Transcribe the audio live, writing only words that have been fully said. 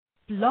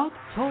Blog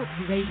Talk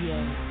Radio.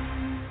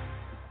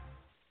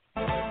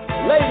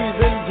 Ladies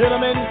and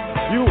gentlemen,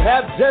 you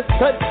have just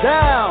touched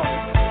down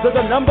to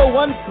the number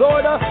one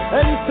Florida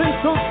and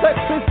Central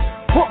Texas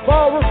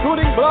football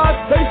recruiting blog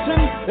station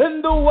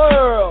in the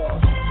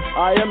world.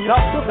 I am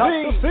Dr.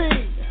 Fl.The,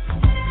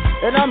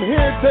 and I'm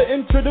here to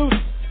introduce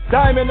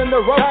Diamond in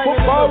the Rough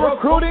football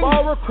recruiting.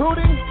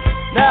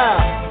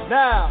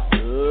 Now,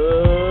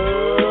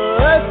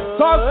 let's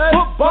talk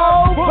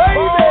football,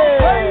 baby!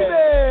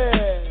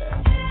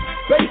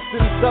 Based in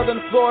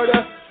Southern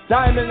Florida,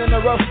 Diamond in the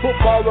Rough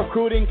football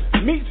recruiting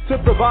meets to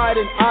provide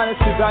an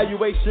honest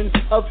evaluation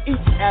of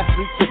each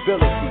athlete's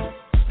ability.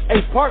 A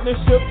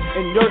partnership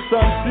in your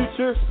son's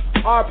future.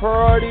 Our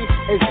priority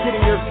is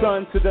getting your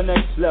son to the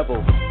next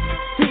level.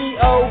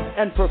 CEO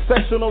and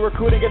professional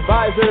recruiting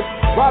advisor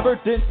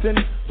Robert Denson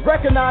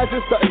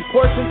recognizes the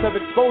importance of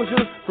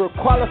exposure for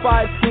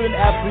qualified student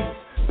athletes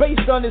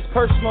based on his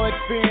personal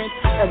experience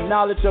and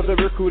knowledge of the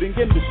recruiting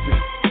industry.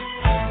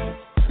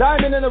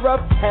 Diamond in the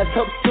Rough has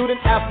helped student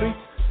athletes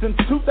since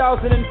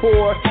 2004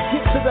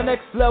 get to the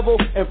next level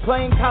in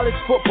playing college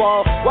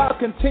football while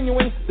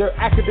continuing their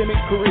academic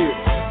careers.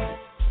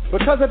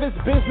 Because of his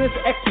business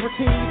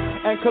expertise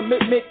and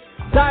commitment,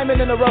 Diamond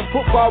in the Rough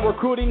football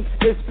recruiting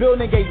is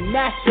building a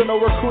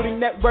national recruiting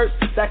network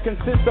that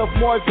consists of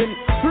more than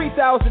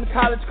 3,000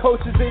 college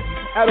coaches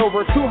at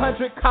over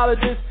 200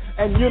 colleges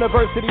and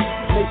universities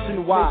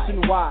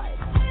nationwide.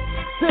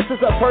 This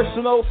is a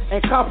personal and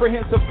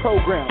comprehensive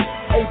program,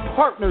 a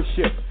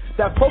partnership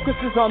that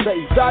focuses on the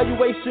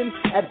evaluation,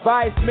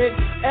 advisement,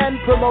 and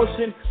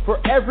promotion for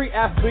every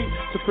athlete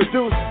to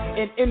produce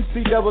in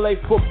NCAA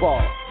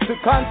football. To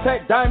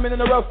contact Diamond in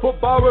the Rough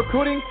football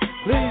recruiting,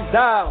 please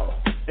dial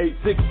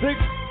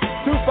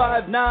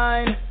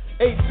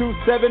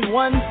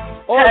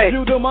 866-259-8271 or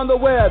view them on the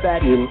web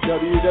at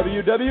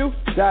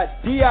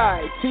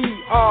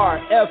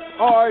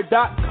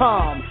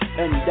www.DITRFR.com.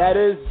 And that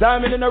is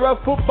Diamond in the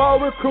Rough football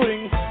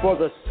recruiting for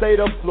the state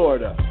of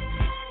Florida.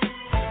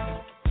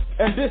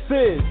 And this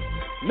is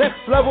Next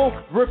Level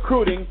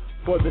Recruiting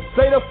for the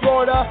state of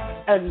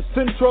Florida and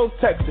Central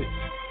Texas.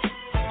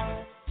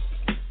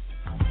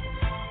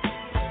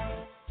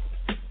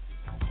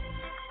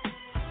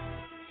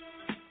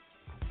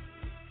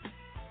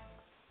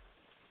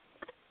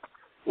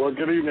 Well,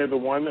 good evening,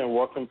 everyone, and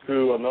welcome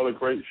to another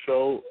great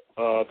show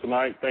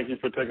tonight. Thank you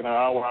for taking an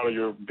hour out of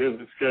your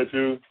busy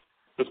schedule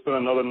to spend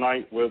another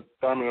night with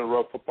Diamond in the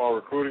Rough football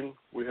recruiting.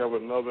 We have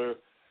another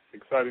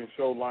exciting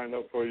show lined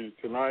up for you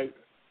tonight.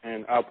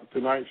 And after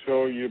tonight's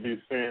show, you'll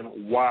be saying,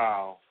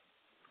 wow,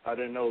 I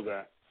didn't know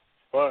that.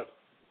 But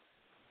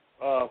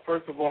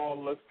first of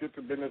all, let's get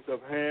to business of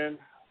hand.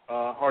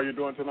 How are you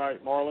doing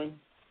tonight, Marlon?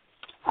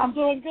 I'm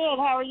doing good.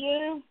 How are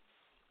you?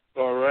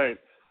 All right.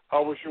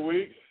 How was your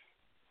week?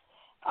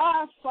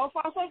 So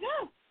far, so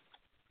good.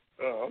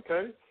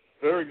 Okay.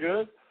 Very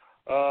good.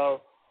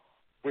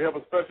 We have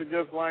a special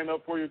guest lined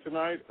up for you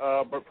tonight.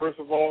 But first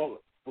of all,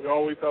 we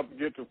always have to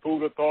get to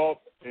food of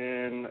thought.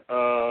 And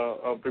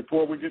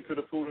before we get to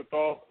the food of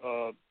thought,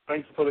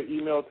 thanks for the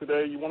email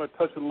today. You want to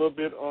touch a little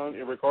bit on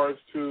in regards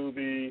to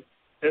the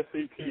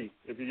SAT,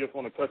 if you just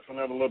want to touch on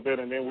that a little bit,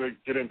 and then we'll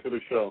get into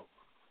the show.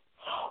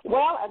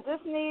 Well, I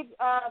just need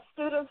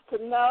students to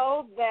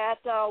know that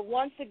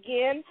once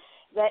again,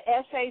 the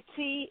SAT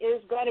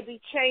is going to be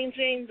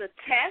changing the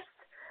test.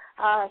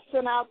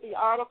 Sent out the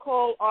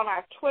article on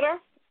our Twitter,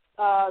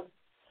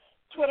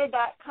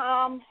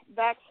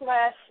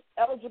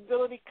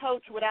 twitter.com/eligibility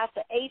coach without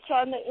the H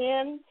on the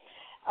end.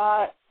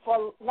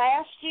 For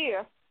last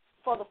year,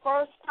 for the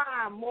first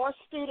time, more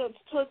students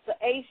took the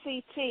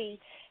ACT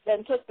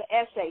than took the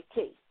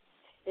SAT.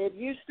 It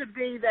used to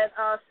be that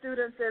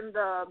students in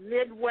the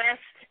Midwest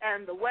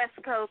and the West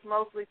Coast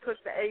mostly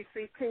took the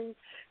ACT,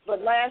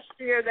 but last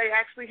year they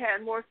actually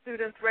had more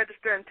students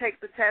register and take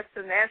the test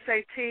than the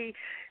SAT,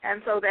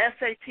 and so the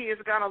SAT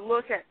is going to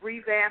look at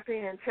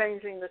revamping and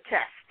changing the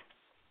test.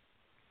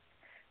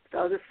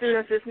 So the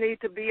students just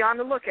need to be on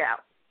the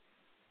lookout.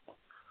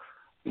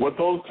 With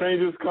those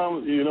changes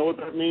come, you know what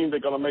that means? They're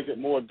going to make it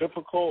more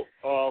difficult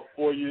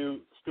for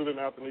you student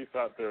athletes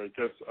out there.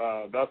 Just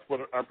that's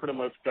what I pretty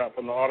much got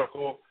from the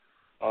article.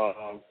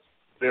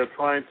 They're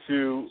trying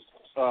to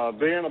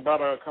ban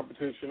about our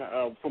competition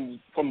from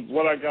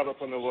what I gathered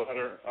from the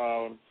letter,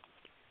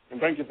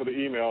 and thank you for the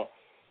email,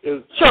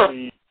 is sure.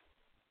 The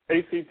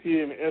ACT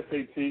and the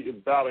SAT is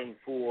battling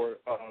for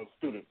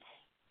students.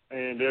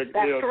 And they're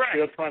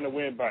trying to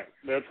win back.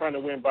 They're trying to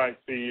win back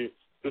the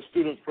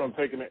students from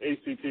taking the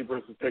ACT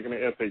versus taking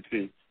the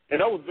SAT. And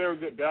that was very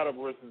good data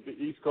versus the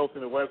East Coast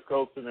and the West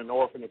Coast and the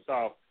North and the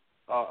South.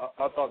 I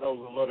thought that was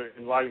a little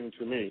enlightening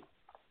to me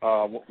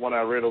when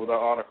I read over that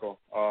article.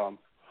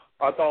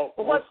 I thought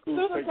what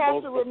students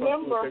have to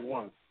remember,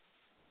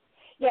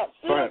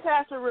 students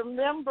have to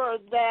remember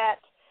that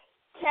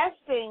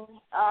testing,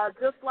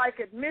 just like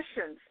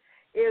admissions,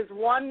 is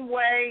one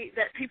way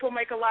that people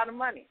make a lot of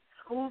money.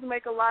 Schools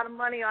make a lot of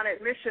money on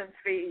admissions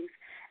fees,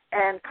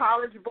 and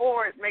College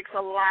Board makes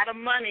a lot of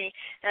money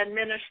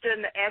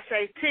administering the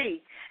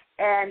SAT.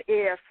 And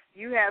if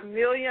you have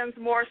millions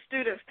more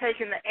students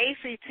taking the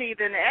ACT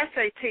than the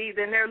SAT,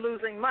 then they're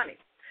losing money.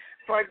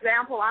 For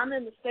example, I'm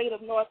in the state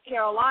of North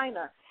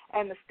Carolina,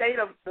 and the state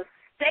of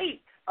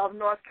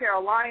North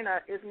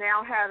Carolina is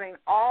now having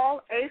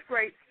all 8th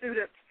grade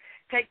students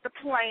take the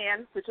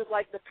plan, which is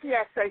like the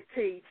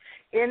PSAT,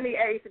 in the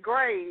 8th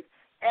grade,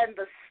 and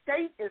the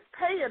state is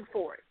paying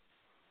for it.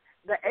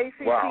 The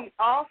ACT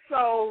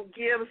also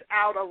gives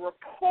out a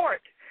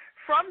report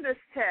from this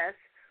test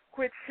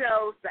which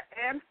shows the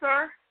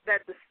answer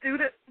that the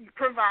student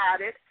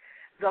provided,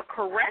 the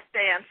correct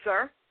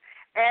answer,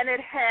 and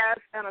it has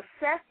an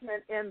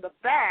assessment in the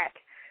back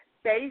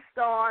based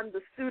on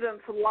the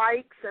student's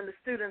likes and the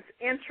student's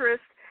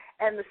interest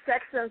and the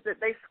sections that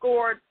they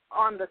scored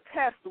on the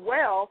test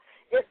well.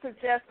 It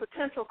suggests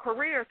potential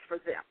careers for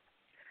them.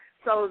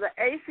 So the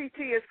ACT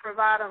is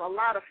providing a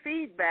lot of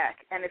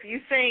feedback, and if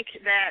you think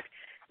that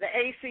the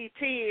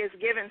ACT is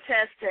giving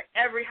tests to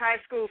every high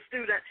school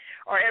student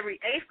or every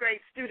 8th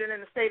grade student in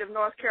the state of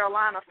North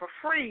Carolina for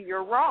free,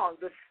 you're wrong.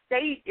 The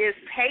state is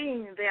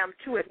paying them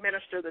to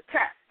administer the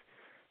test.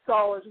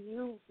 So if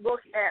you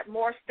look at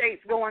more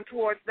states going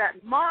towards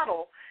that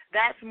model,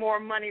 that's more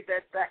money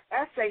that the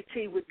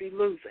SAT would be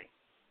losing.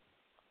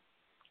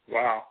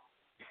 Wow.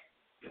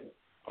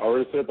 I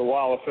already said the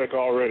wow effect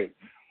already.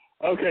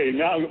 Okay,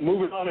 now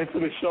moving on into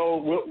the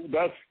show,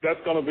 that's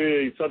going to be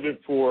a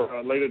subject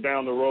for later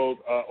down the road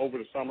over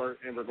the summer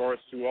in regards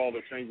to all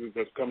the changes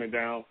that's coming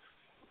down.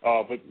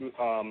 But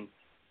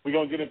we're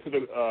going to get into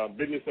the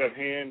business at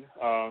hand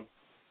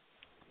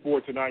for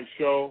tonight's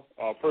show.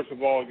 First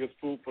of all, just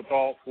food for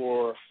thought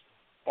for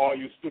all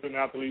you student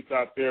athletes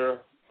out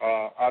there.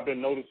 I've been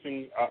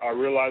noticing, I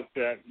realize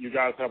that you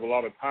guys have a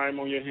lot of time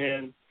on your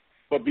hands,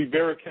 but be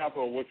very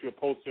careful of what you're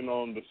posting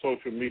on the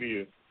social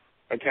media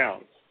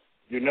accounts.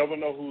 You never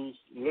know who's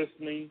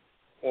listening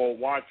or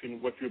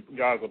watching what you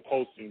guys are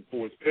posting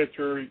for its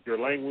picture, your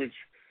language.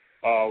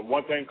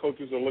 One thing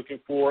coaches are looking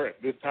for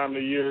at this time of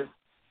the year,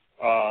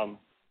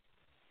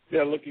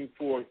 they're looking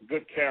for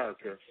good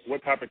character.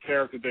 What type of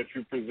character that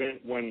you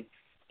present when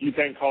you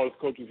think college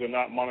coaches are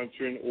not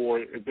monitoring, or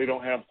if they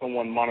don't have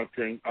someone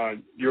monitoring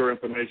your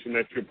information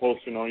that you're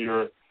posting on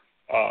your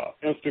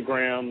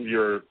Instagram,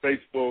 your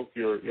Facebook,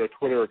 your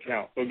Twitter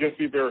account. So just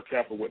be very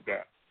careful with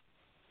that.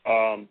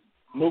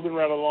 Moving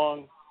right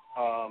along.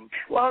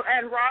 Well,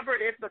 and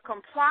Robert, if the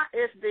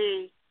coaches,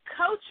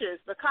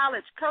 the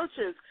college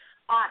coaches,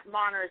 aren't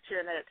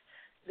monitoring it,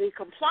 the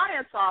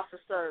compliance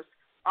officers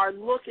are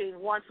looking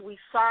once we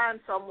sign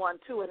someone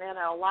to an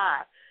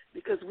NLI,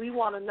 because we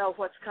want to know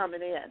what's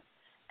coming in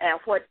and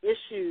what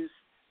issues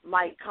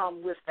might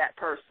come with that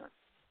person.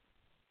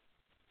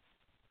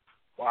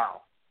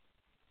 Wow.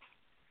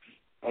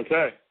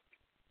 Okay.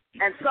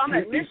 And some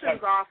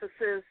admissions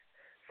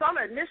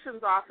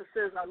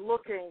offices are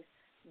looking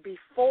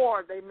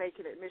before they make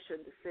an admission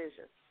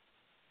decision.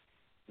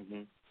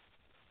 Mm-hmm.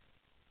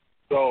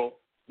 So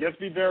just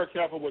be very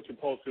careful what you're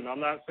posting. I'm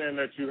not saying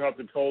that you have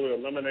to totally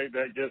eliminate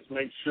that. Just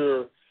make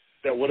sure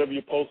that whatever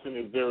you're posting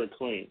is very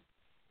clean.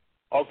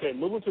 Okay,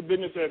 moving to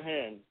business at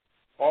hand.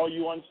 All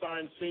you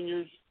unsigned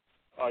seniors,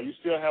 you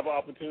still have an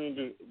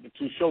opportunity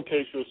to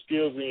showcase your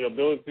skills and your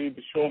ability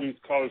to show these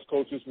college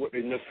coaches what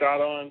they missed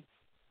out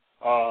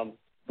on.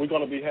 We're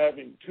going to be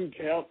having 2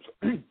 camps.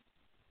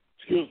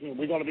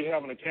 We're going to be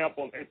having a camp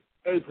on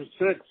April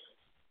 6th.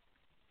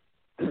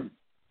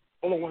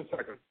 Hold on one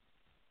second.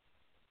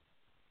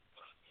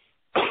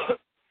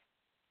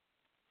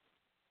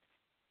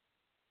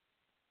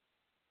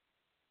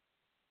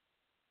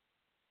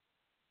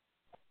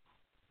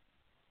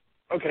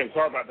 Okay,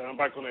 sorry about that. I'm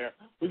back on there.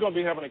 We're going to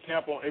be having a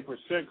camp on April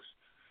 6th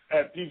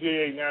at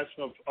PGA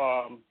National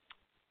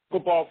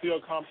Football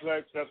Field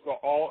Complex. That's for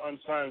all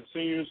unsigned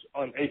seniors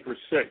on April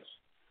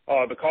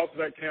 6th. The cost of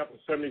that camp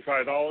is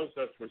 $75.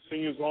 That's for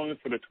seniors only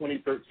for the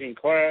 2013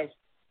 class.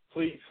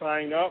 Please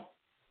sign up.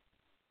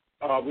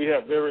 We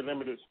have very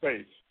limited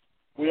space.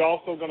 We're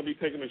also going to be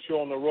taking the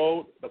show on the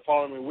road the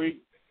following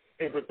week,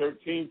 April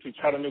 13th, to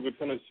Chattanooga,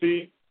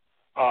 Tennessee.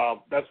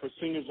 That's for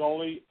seniors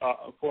only.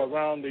 For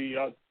around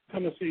the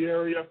Tennessee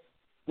area,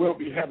 we'll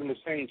be having the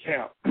same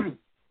camp.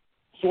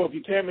 So if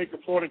you can't make the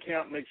Florida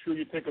camp, make sure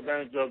you take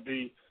advantage of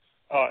the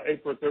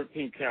April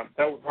 13th camp.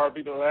 That would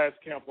probably be the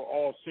last camp for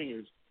all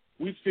seniors.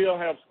 We still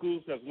have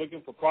schools that's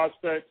looking for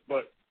prospects,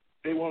 but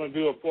they want to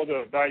do a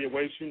further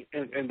evaluation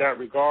in that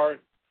regard.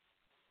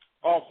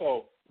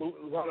 Also,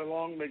 moving right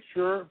along, make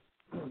sure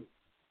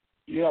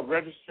you have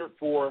registered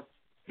for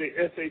the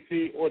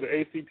SAT or the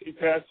ACT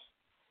test.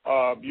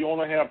 You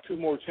only have 2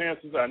 more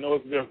chances. I know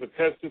there's a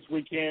test this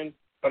weekend,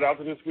 but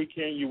after this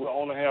weekend, you will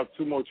only have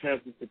 2 more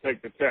chances to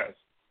take the test.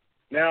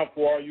 Now,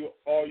 for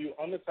all you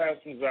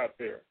underclassmen out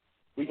there,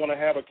 we're going to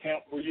have a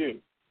camp for you.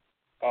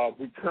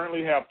 We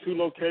currently have 2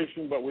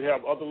 locations, but we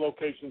have other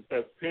locations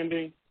that's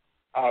pending.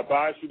 I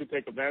advise you to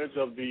take advantage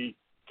of the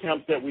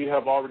camps that we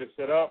have already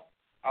set up.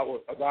 I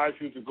would advise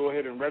you to go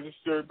ahead and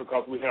register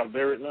because we have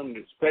very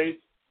limited space.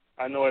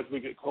 I know as we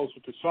get closer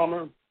to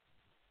summer,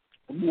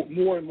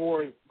 more and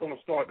more is going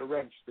to start to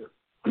register.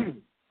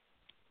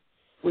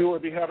 We will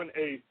be having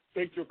a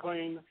Take Your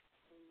Claim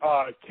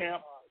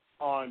camp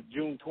on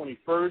June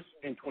 21st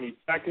and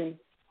 22nd,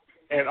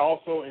 and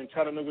also in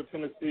Chattanooga,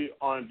 Tennessee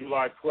on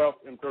July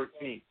 12th and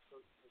 13th.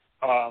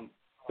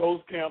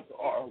 Those camps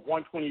are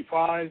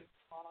 $125.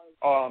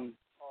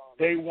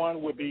 Day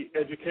one would be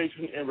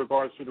education in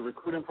regards to the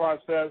recruiting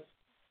process,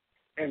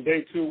 and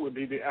day two would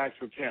be the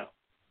actual camp.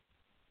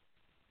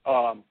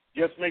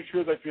 Just make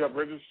sure that you have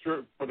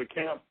registered for the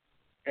camp,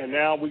 and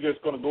now we're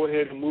just going to go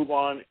ahead and move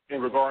on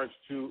in regards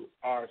to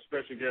our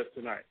special guest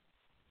tonight.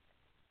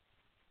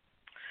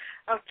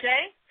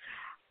 Okay.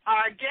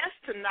 Our guest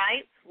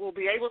tonight will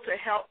be able to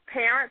help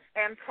parents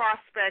and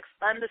prospects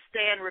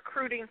understand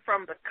recruiting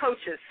from the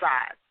coach's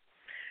side.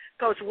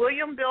 Coach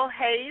William Bill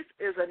Hayes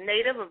is a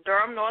native of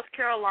Durham, North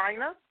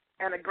Carolina,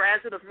 and a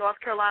graduate of North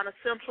Carolina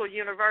Central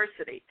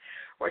University,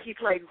 where he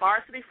played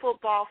varsity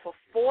football for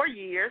 4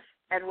 years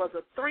and was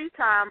a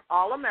 3-time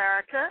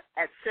All-America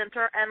at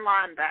center and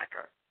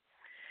linebacker.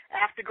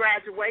 After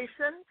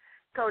graduation,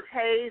 Coach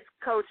Hayes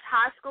coached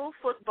high school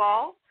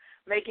football,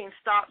 making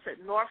stops at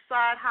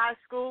Northside High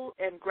School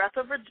in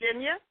Greta,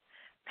 Virginia,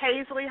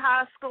 Paisley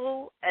High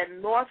School,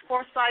 and North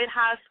Forsyth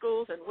High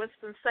Schools in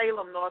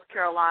Winston-Salem, North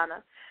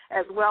Carolina,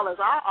 as well as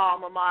our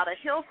alma mater,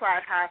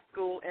 Hillside High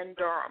School in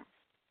Durham.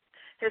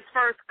 His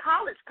first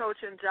college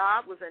coaching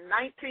job was in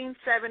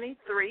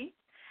 1973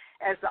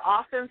 as the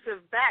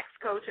offensive backs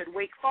coach at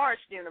Wake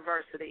Forest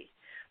University,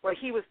 where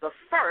he was the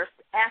first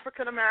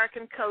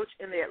African-American coach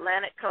in the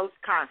Atlantic Coast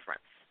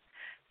Conference.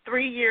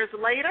 3 years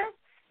later,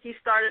 he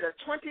started a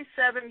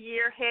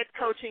 27-year head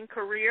coaching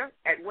career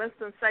at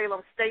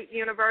Winston-Salem State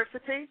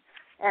University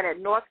and at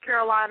North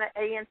Carolina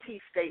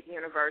A&T State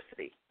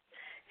University.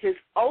 His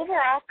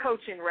overall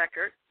coaching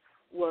record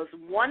was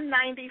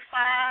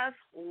 195,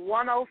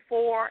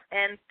 104,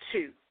 and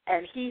 2,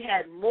 and he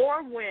had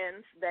more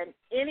wins than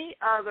any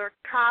other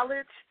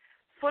college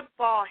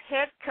football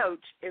head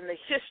coach in the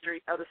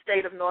history of the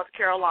state of North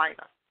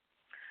Carolina.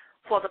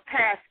 For the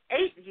past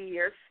 8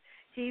 years,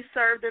 he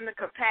served in the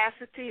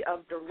capacity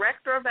of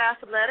Director of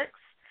Athletics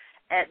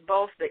at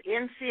both the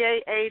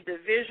NCAA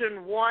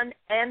Division I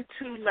and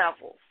II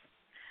levels.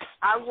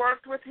 I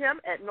worked with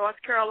him at North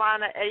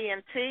Carolina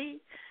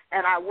A&T,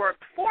 and I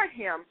worked for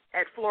him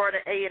at Florida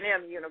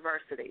A&M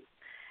University.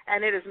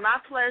 And it is my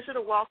pleasure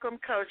to welcome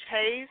Coach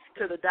Hayes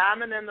to the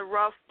Diamond in the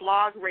Rough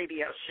blog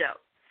radio show.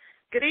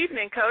 Good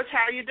evening, Coach.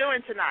 How are you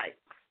doing tonight?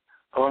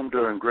 Oh, I'm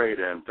doing great,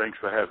 and thanks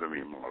for having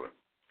me, Marlon.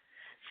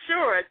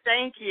 Sure,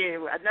 thank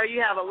you. I know you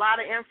have a lot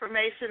of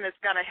information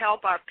that's going to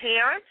help our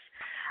parents.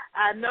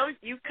 I know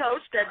you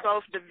coached at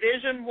both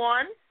Division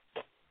I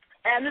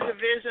and the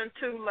Division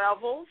II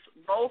levels,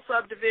 both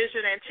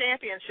subdivision and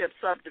championship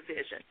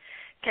subdivision.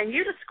 Can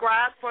you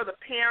describe for the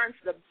parents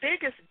the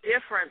biggest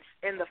difference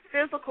in the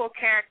physical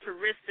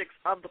characteristics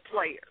of the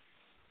players?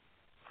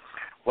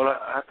 Well,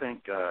 I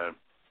think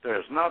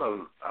there's not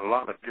a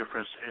lot of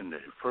difference in the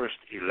first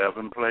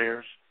 11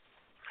 players,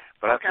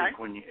 but I think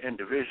when you're in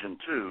Division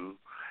II,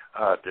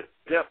 the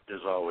depth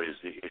is always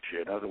the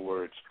issue. In other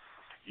words,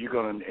 you're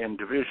going in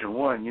Division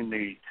I,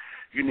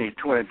 you need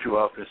 22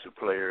 offensive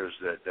players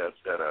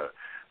that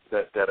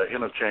are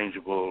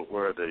interchangeable,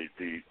 where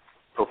the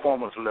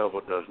performance level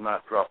does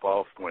not drop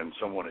off when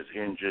someone is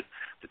injured.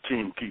 The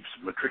team keeps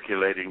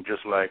matriculating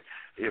just like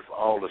if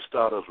all the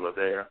starters were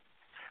there.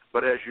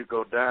 But as you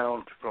go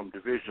down from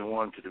Division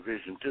I to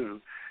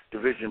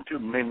Division II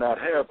may not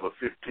have but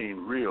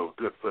 15 real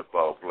good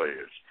football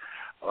players.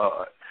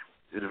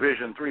 The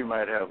Division III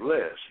might have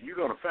less. You're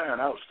going to find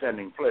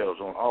outstanding players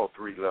on all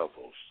three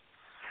levels.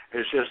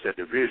 It's just that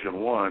Division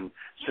I,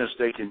 since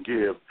they can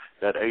give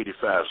that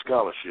 85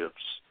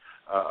 scholarships,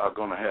 are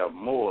going to have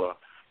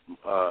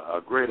a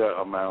greater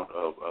amount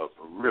of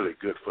really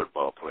good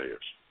football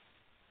players.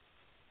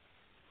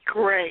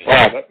 Great.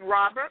 Wow,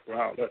 Robert?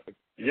 Wow.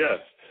 Yes.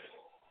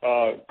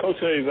 Coach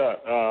Hayes,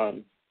 I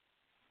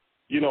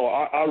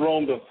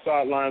roamed the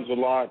sidelines a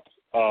lot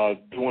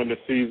during the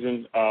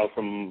season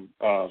from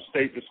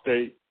state to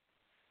state.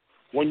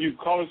 When you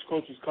college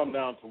coaches come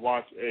down to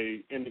watch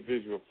a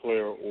individual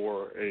player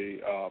or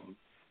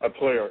a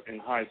player in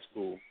high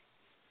school,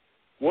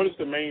 what is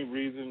the main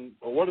reason,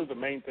 or what are the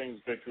main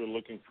things that you're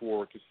looking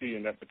for to see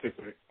in that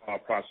particular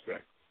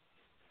prospect?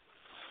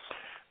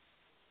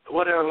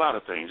 Well, there are a lot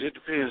of things. It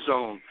depends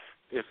on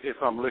if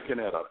I'm looking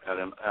at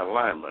a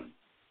lineman.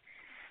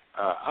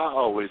 I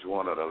always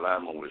wanted a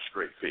lineman with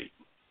straight feet.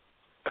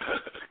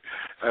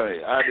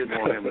 I didn't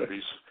want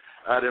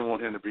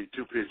him to be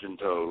too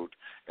pigeon-toed,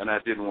 and I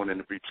didn't want him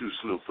to be too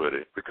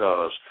slew-footed,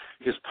 because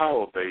his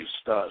power base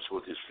starts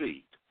with his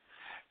feet.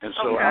 And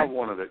so I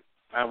wanted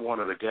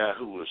a guy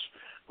who was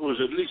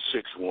at least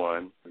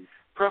 6'1",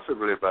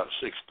 preferably about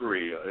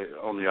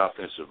 6'3" on the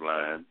offensive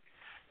line,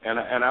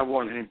 and I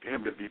wanted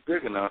him to be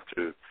big enough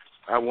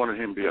I wanted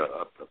him to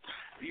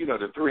be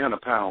the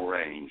 300-pound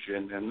range,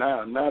 and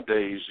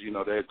nowadays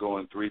they're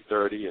going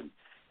 330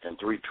 and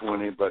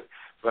 320,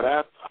 but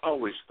I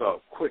always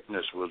thought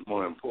quickness was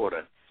more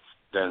important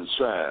than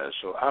size.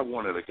 So I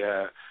wanted a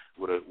guy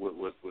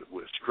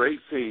with straight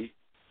feet,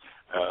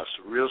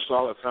 real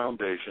solid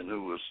foundation,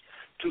 who was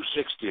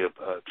 260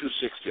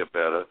 or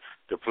better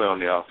to play on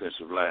the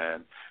offensive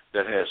line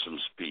that has some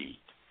speed.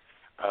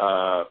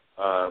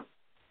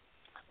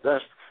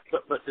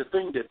 But the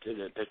thing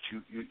that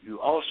you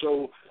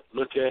also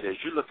look at is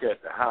you look at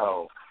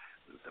how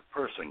the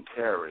person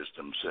carries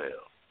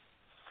themselves.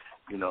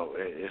 You know,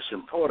 it's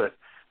important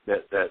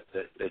that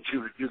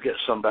you get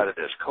somebody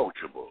that's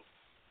coachable.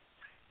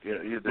 You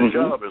know, the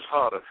job is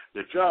harder.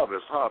 The job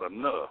is hard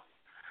enough.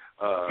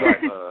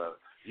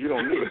 You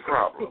don't need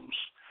problems.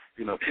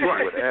 You know,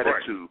 people with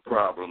attitude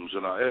problems,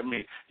 and I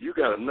mean, you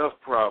got enough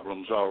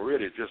problems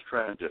already just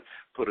trying to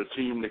put a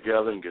team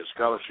together and get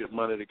scholarship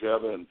money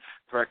together and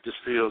practice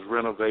fields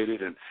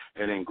renovated and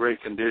in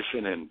great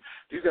condition. And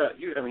you got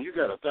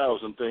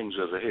 1,000 things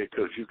as a head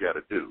coach you got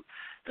to do.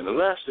 And the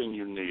last thing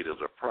you need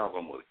is a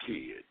problem with a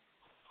kid.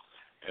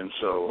 And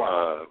so,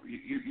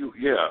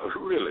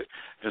 really.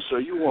 And so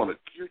you want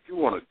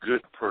a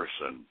good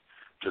person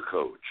to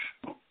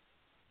coach.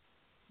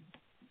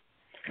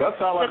 That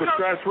sounds like a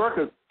scratch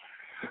record.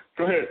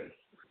 Go ahead.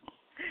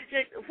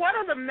 What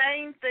are the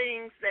main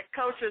things that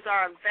coaches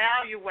are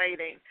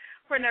evaluating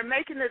when they're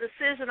making the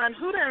decision on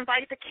who to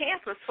invite to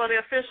campus for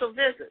the official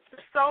visits?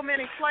 There's so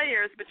many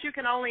players, but you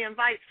can only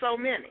invite so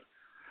many.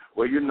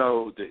 Well,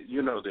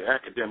 the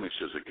academics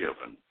is a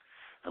given.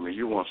 I mean,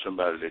 you want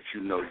somebody that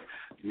you know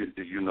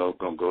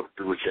going to go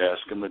do what you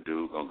ask them to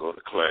do, going to go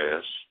to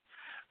class,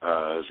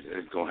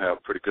 is going to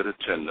have pretty good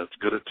attendance.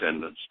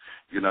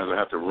 You're not going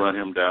to have to run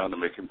him down to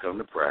make him come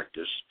to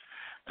practice.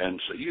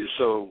 And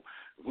so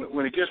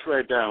when it gets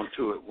right down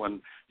to it,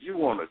 when you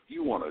want to,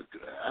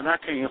 and I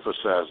can't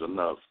emphasize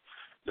enough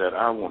that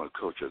I want to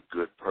coach a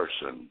good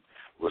person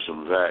with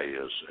some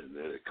values and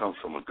that it comes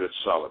from a good,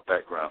 solid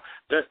background.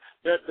 That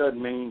doesn't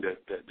mean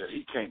that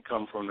he can't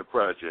come from the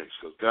projects,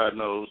 because God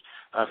knows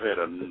I've had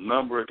a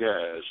number of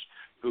guys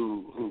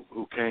who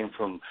came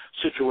from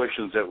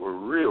situations that were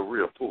real,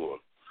 real poor,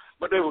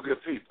 but they were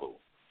good people.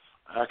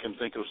 I can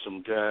think of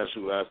some guys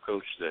who I've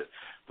coached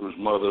whose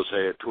mothers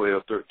had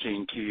 12,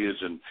 13 kids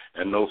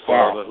and no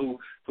father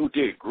who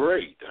did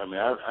great. I mean,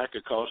 I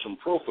could call some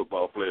pro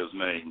football players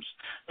names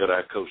that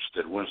I coached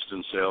at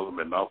Winston-Salem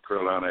and North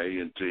Carolina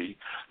A&T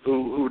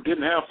who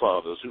didn't have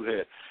fathers, who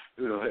had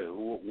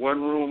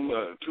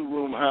one-room,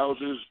 two-room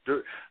houses.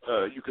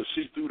 You could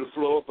see through the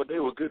floor, but they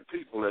were good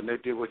people, and they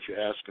did what you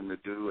asked them to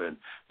do, and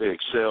they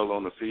excelled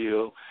on the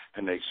field,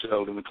 and they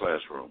excelled in the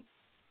classroom.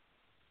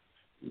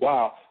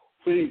 Wow.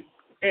 See,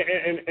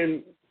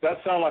 and that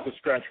sounds like a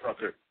scratch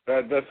record.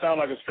 That sounds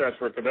like a scratch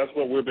record. That's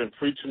what we've been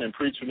preaching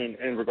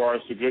in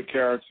regards to good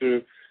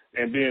character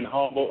and being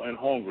humble and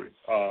hungry.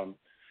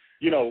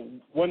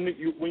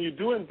 When you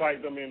do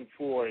invite them in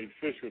for a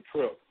official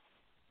trip,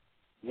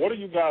 what are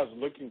you guys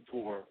looking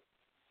for?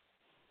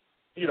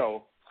 You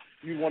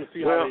want to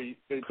see how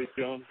they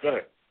feel? Go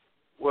ahead.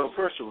 Well,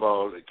 first of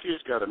all, the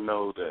kids got to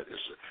know that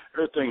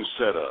everything's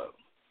set up.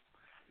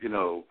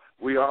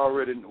 We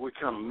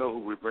kind of know who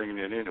we're bringing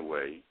in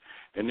anyway.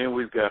 And then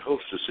we've got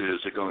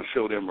hostesses that are going to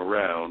show them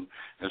around,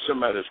 and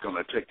somebody that's going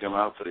to take them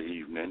out for the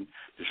evening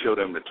to show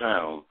them the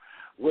town.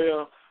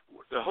 Well,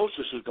 the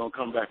hostess is going to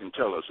come back and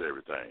tell us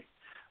everything.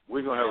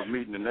 We're going to have a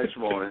meeting the next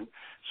morning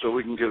so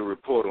we can get a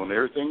report on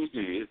everything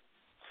he did,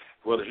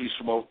 whether he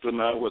smoked or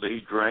not, whether he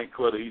drank,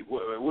 we're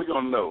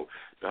going to know.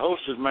 The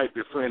hostess might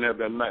be freeing up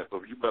that night,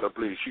 but you better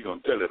believe she's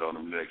going to tell it on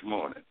him the next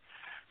morning.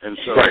 And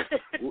so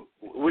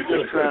we're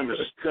just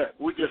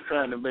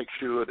trying to make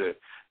sure that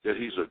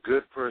he's a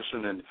good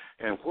person,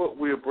 and what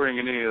we're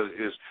bringing in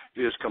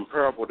is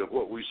comparable to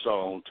what we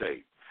saw on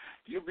tape.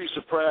 You'd be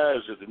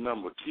surprised at the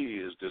number of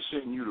kids that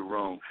send you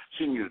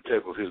the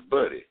tape of his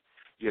buddy,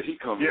 yet he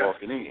comes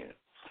walking in.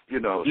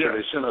 So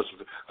they send us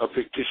a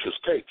fictitious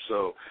tape.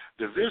 So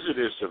the visit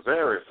is to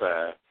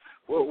verify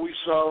what we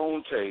saw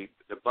on tape,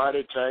 the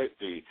body type,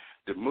 the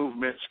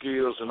movement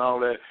skills and all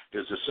that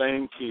is the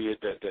same kid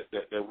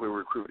that we're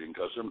recruiting,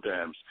 because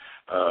sometimes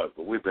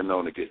we've been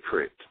known to get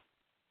tricked.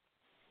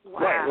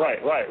 Wow.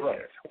 Right.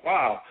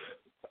 Wow.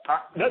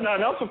 Now,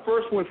 that's the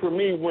first one for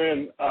me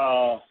when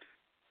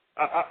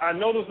I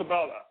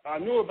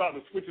knew about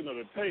the switching of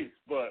the tapes,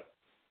 but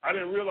I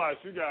didn't realize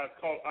you guys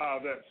caught eye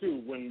of that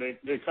too when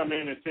they come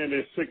in and send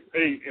their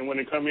 6'8", and when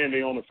they come in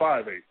they on the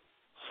 5'8".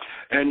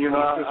 And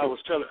I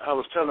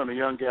was telling a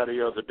young guy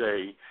the other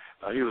day.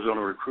 He was on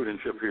a recruiting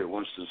trip here at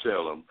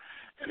Winston-Salem,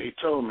 and he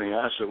told me,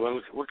 I said,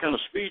 well, what kind of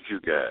speed you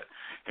got?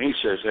 And he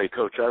says, hey,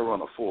 Coach, I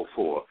run a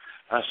 4.4.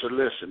 I said,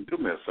 listen, do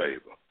me a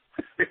favor.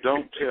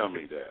 Don't tell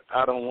me that.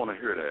 I don't want to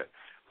hear that.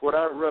 What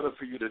I'd rather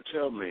for you to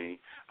tell me,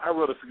 I'd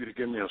rather for you to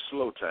give me a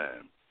slow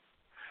time.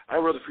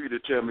 I'd rather for you to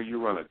tell me you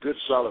run a good,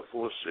 solid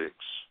 4.6.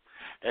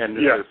 And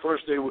the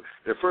first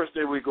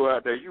day we go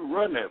out there, you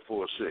run that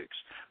 4.6.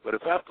 But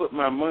if I put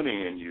my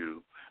money in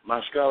you, my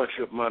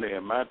scholarship money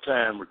and my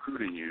time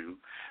recruiting you,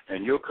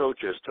 and your coach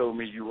has told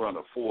me you run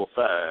a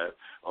 4.5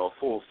 or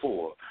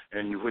 4.4,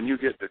 and when you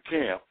get to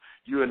camp,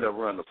 you end up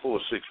running a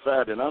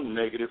 4.65, then I'm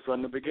negative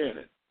from the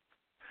beginning,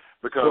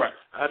 because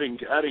I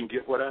didn't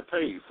get what I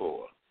paid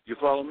for. You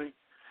follow me?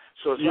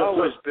 So it's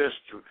always best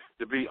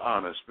to be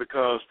honest,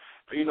 because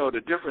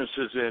the difference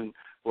is in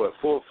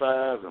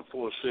 4-5 and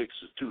 4-6 is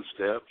 2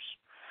 steps.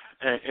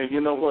 And you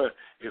know what?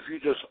 If you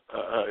just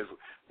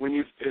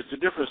it's the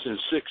difference in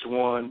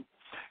 6'1"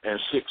 and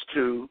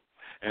 6'2"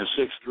 and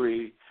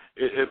 6'3",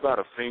 it's about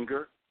a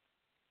finger.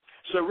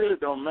 So it really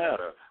don't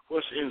matter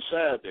what's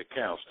inside that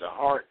counts.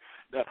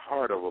 That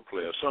heart of a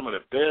player. Some of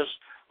the best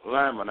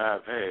linemen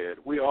I've had,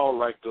 we all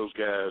like those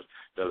guys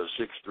that are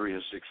 6'3"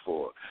 and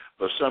 6'4",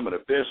 but some of the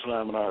best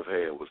linemen I've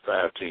had was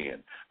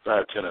 5'10",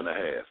 5'10 and a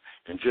half,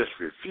 and just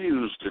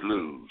refused to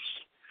lose.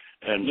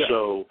 And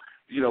so,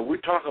 we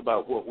talk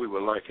about what we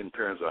were like in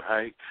terms of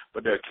height,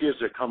 but there are kids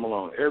that come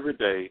along every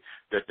day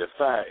that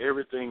defy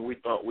everything we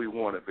thought we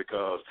wanted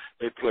because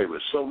they play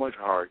with so much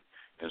heart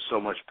and so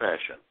much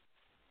passion.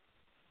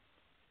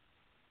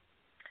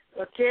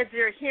 Well, kids,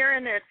 you're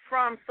hearing it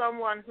from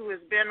someone who has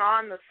been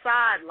on the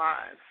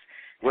sidelines.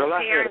 Well,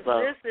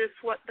 this is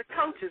what the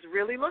coach is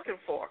really looking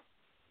for.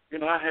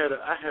 I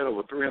had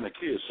over 300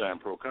 kids sign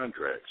pro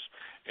contracts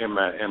in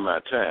my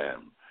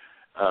time.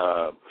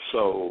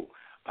 So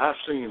I've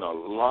seen a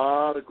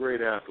lot of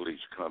great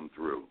athletes come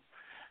through.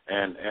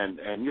 And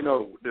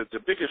the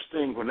biggest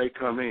thing when they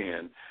come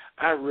in,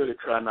 I really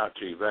try not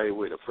to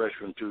evaluate a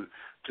freshman too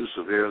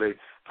severely.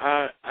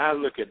 I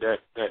look at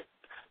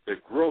the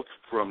growth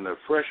from the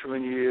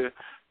freshman year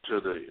to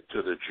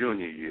the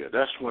junior year.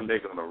 That's when they're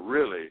going to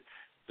really,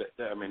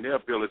 their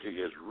ability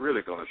is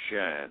really going to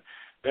shine.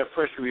 That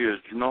freshman year is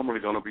normally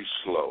going to be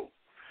slow.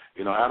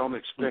 I don't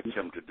expect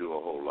him to do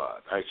a whole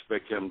lot. I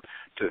expect him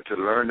to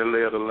learn the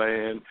lay of the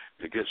land,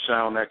 to get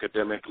sound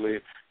academically,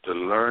 to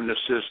learn the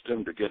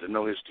system, to get to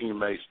know his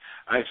teammates.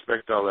 I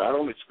expect all that. I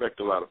don't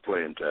expect a lot of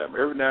playing time.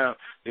 Every now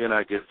and then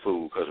I get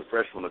fooled because a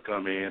freshman will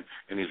come in,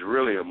 and he's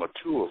really a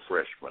mature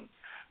freshman.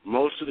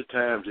 Most of the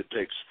times it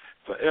takes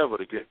forever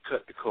to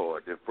cut the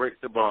cord, to break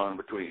the bond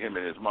between him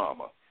and his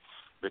mama.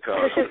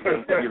 Because,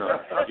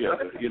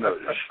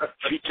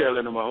 she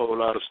telling him a whole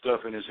lot of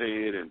stuff in his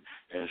head,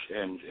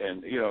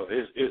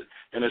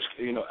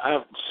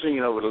 I've seen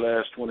over the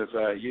last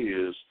 25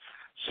 years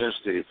since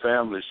the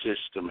family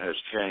system has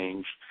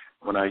changed.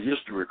 When I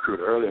used to recruit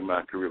early in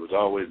my career, it was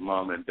always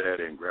mom and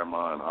daddy and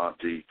grandma and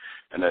auntie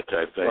and that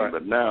type of thing. Right.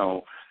 But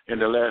now, in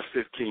the last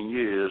 15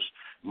 years,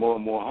 more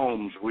and more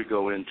homes we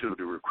go into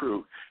to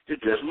recruit,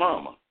 it's just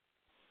mama.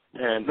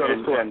 And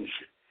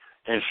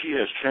she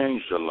has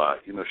changed a lot.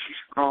 She's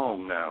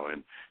strong now,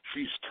 and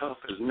she's tough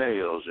as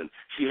nails, and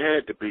she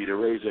had to be to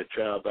raise that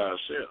child by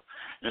herself.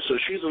 And so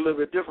she's a little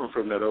bit different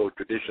from that old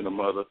traditional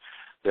mother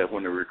that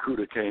when the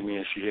recruiter came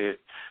in, she had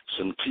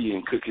some tea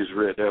and cookies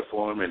read there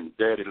for him, and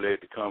daddy led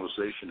the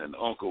conversation, and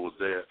uncle was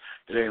there.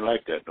 It ain't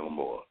like that no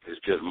more.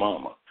 It's just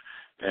mama.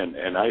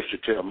 And I used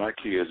to tell my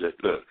kids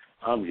that, look,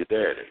 I'm your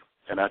daddy.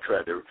 And I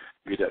tried to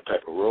be that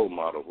type of role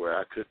model where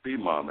I could be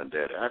mom and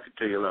daddy. I could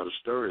tell you a lot of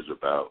stories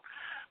about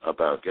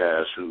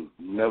guys who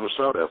never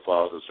saw their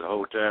fathers the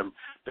whole time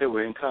they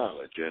were in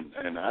college,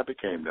 and I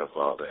became their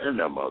father and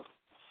their mother.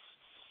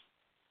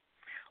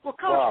 Well,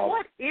 Coach,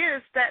 What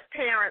is that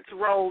parent's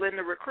role in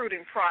the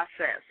recruiting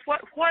process?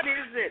 What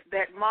is it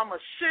that mama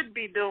should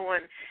be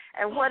doing,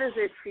 and what is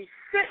it she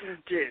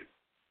shouldn't do?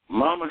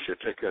 Mama should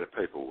take care of the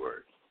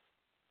paperwork.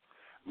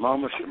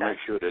 Mama should make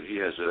sure that he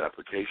has his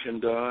application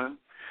done,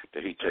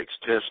 that he takes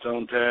tests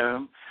on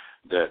time,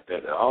 that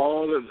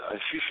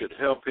she should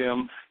help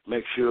him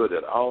make sure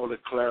that all the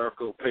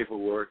clerical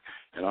paperwork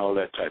and all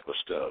that type of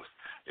stuff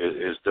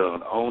is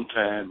done on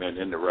time and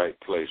in the right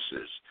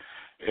places.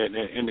 And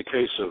in the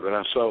case of it,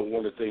 I saw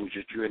one of the things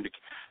that you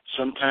indicated,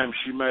 sometimes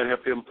she might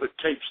help him put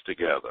tapes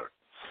together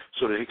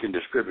so that he can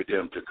distribute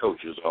them to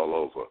coaches all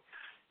over.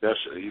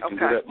 You can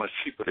do that much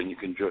cheaper than you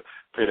can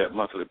pay that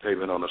monthly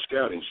payment on a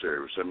scouting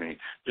service.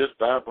 Just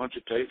buy a bunch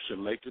of tapes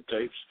and make the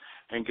tapes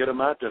and get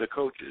them out to the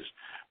coaches.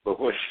 But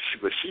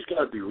she's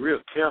got to be real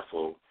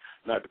careful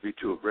not to be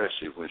too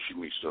aggressive when she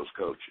meets those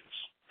coaches,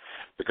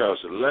 because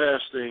the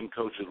last thing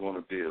coaches want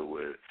to deal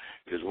with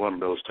is one of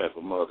those type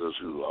of mothers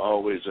who are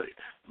always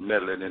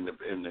meddling in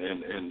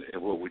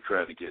what we're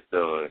trying to get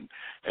done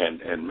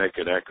and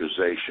making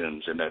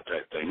accusations and that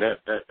type of thing.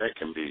 That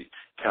can be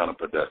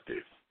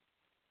counterproductive.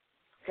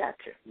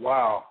 Gotcha.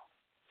 Wow.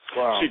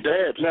 See,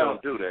 dads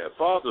don't do that.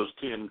 Fathers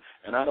tend,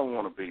 and I don't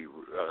want to be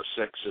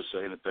sexist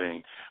or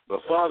anything, but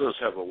fathers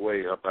have a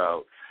way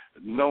about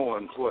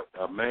knowing what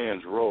a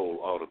man's role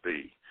ought to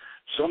be.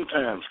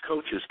 Sometimes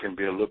coaches can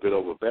be a little bit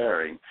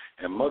overbearing,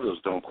 and mothers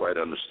don't quite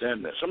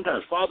understand that.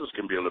 Sometimes fathers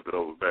can be a little bit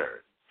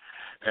overbearing.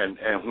 And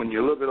when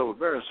you're a little bit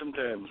overbearing,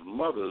 sometimes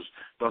mothers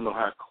don't know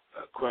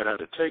quite how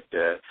to take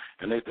that,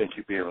 and they think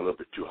you're being a little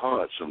bit too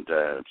hard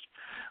sometimes.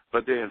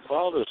 But then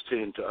fathers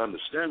tend to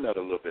understand that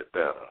a little bit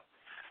better.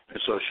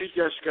 And so she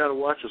just got to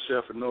watch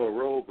herself and know her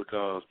role,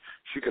 because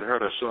she could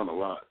hurt her son a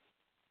lot.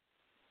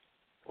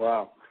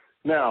 Wow.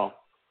 Now,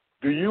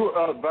 do you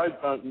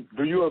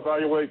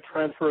evaluate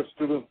transfer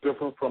students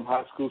different from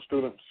high school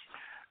students?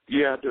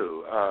 Yeah, I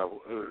do.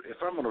 If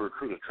I'm going to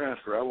recruit a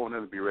transfer, I want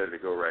him to be ready to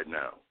go right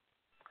now.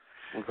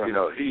 Okay.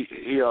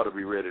 He ought to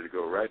be ready to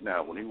go right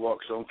now. When he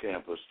walks on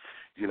campus,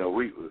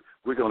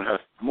 we're going to have,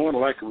 more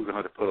than likely, we're going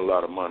to have to put a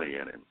lot of money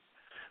in him.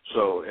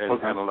 So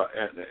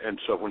and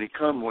so when he hits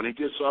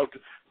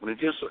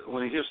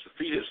the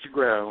feet hits the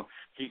ground,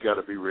 he got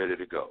to be ready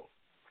to go,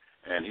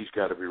 and he's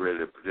got to be ready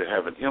to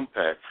have an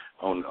impact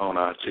on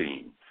our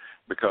team,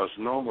 because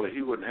normally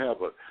he wouldn't have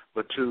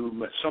but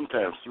 2,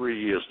 sometimes 3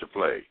 years to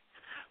play.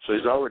 So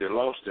he's already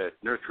lost that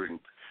nurturing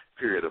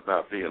period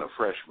about being a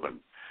freshman.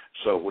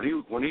 So when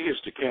he hits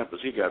the campus,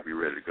 he got to be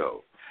ready to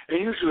go. And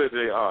usually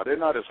they're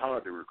not as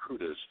hard to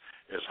recruit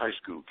as high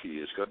school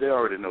kids, because they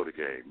already know the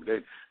game.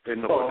 They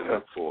know what to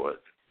look for.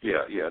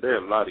 Yeah,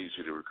 they're a lot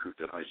easier to recruit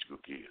than high school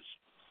kids.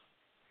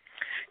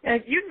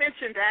 And you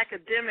mentioned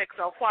academics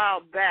a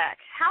while back.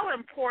 How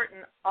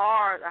important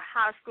are the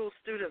high school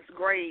students'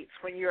 grades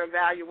when you're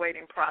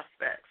evaluating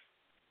prospects?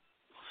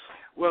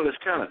 Well, it's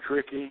kind of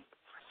tricky,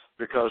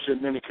 because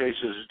in many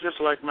cases,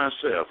 just like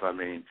myself, I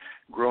mean,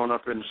 growing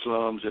up in the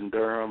slums in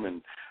Durham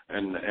and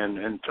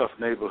tough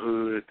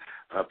neighborhood,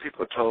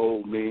 people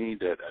told me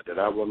that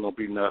I wasn't going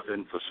to be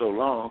nothing for so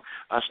long,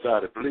 I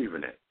started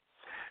believing it.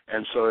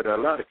 And so there are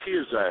a lot of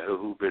kids out here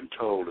who've been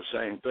told the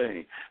same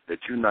thing, that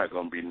you're not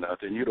going to be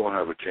nothing, you don't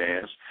have a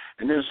chance.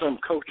 And then some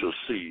coach will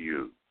see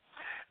you,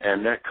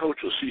 and that coach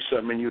will see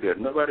something in you that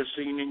nobody's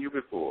seen in you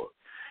before.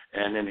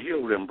 And then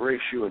he'll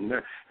embrace you, and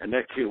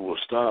that kid will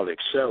start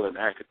excelling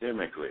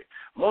academically.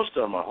 Most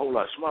of them are a whole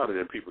lot smarter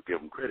than people give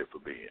them credit for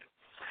being.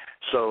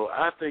 So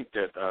I think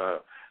that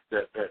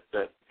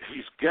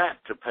he's got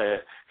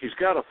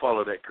to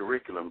follow that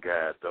curriculum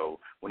guide, though,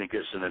 when he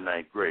gets in the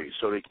 9th grade,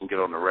 so he can get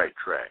on the right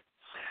track.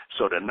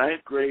 So the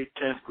 9th grade,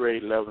 10th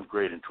grade, 11th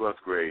grade, and 12th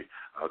grade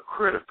are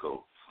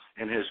critical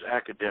in his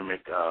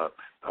academic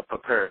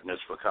preparedness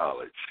for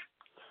college.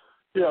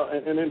 Yeah,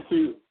 and then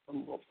see,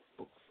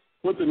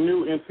 with the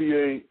new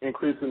NCAA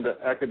increasing the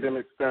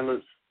academic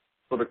standards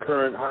for the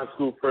current high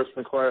school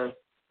freshman class,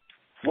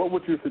 what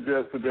would you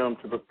suggest to them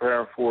to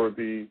prepare for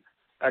the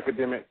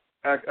academic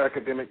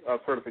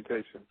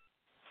certification?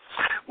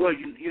 Well,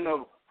 you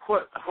know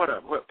what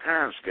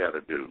parents got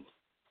to do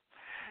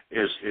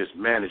is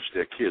manage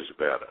their kids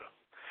better,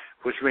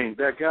 which means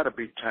there got to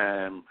be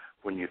time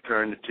when you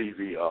turn the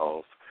TV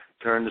off,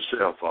 turn the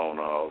cell phone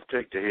off,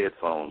 take the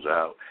headphones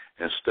out,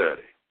 and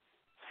study.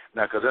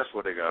 Now, because that's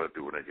what they got to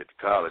do when they get to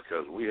college,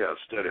 because we have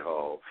study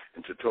hall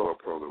and tutorial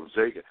programs.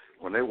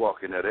 When they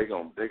walk in there, they're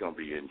gonna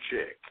be in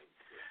check.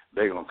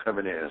 They're going to come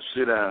in there and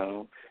sit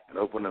down and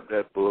open up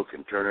that book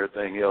and turn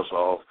everything else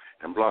off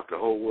and block the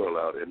whole world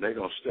out, and they're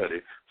going to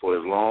study for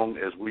as long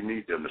as we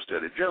need them to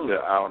study, generally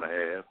an hour and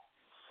a half.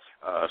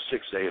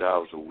 6 to 8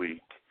 hours a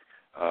week.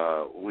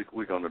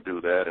 We're going to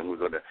do that, and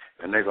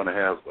they're going to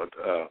have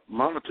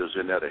monitors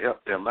in there to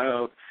help them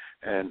out,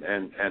 and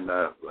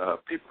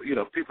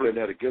people in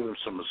there to give them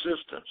some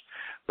assistance.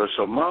 But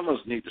so mamas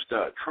need to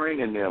start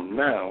training them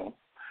now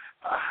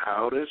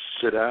how to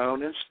sit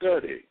down and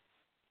study,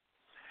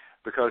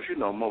 because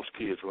most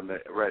kids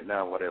right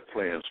now while they're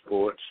playing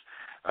sports,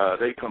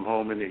 they come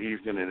home in the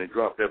evening and they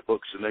drop their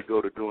books and they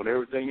go to doing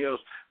everything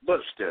else but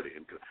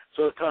studying.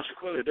 So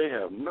consequently, they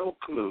have no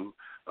clue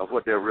of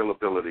what their real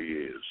ability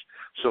is.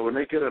 So when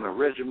they get in a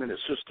regimented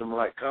system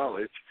like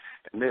college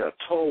and they are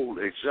told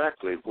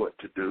exactly what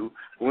to do,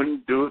 when to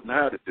do it, and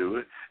how to do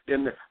it,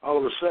 then all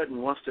of a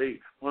sudden, once they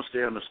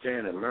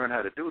understand and learn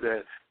how to do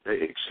that, they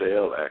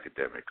excel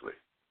academically.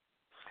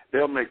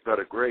 They'll make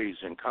better grades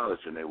in college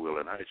than they will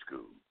in high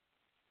school.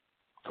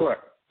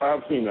 Correct. I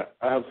have seen that.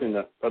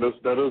 That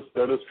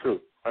is true.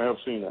 I have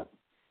seen that.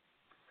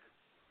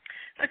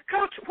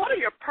 Coach, what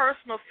are your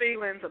personal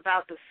feelings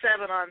about the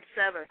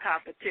 7-on-7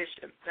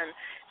 competitions? And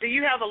do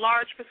you have a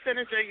large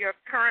percentage of your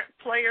current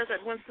players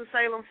at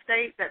Winston-Salem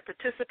State that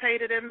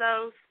participated in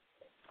those?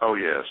 Oh,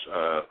 yes.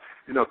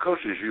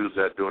 Coaches use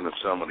that during the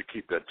summer to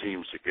keep their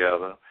teams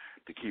together,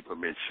 to keep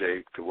them in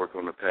shape, to work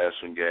on the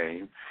passing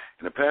game.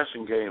 And the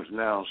passing games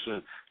now,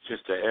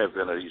 since the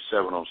advent of these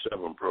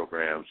 7-on-7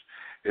 programs,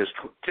 is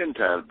 10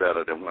 times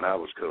better than when I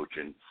was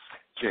coaching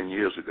 10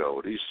 years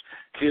ago. These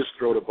kids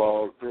throw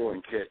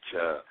and catch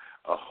a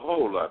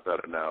whole lot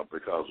better now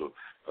because of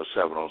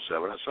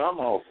 7-on-7. So I'm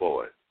all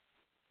for it.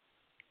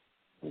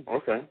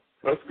 Okay,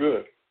 that's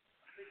good.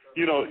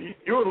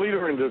 You're a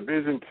leader in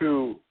Division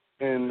II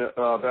in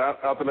the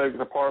athletic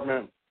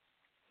department,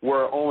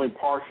 where only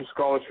partial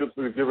scholarships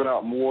are given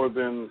out more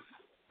than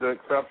the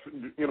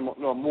exception,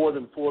 more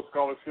than full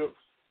scholarships.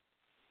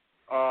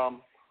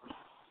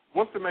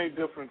 What's the main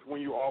difference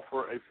when you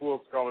offer a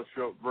full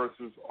scholarship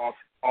versus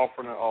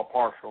offering a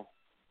partial?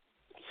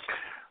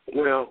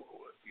 Well,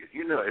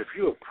 if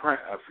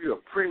you're a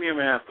premium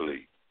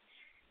athlete,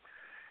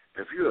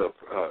 if you're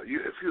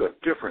a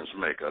difference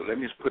maker, let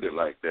me just put it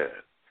like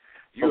that.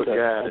 You're a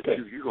guy that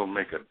you're gonna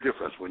make a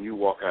difference when you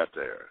walk out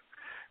there.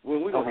 Well,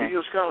 we're gonna give you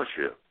a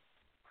scholarship.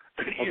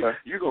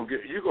 You're gonna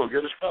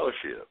get a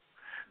scholarship.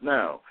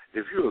 Now,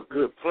 if you're a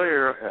good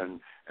player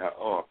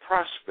or a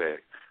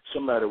prospect,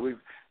 somebody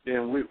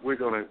we're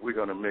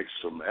gonna mix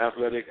some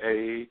athletic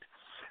aid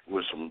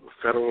with some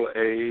federal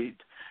aid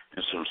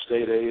and some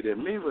state aid,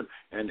 and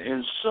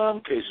in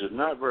some cases,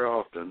 not very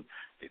often,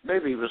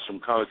 maybe even some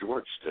college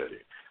work study.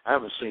 I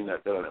haven't seen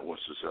that done at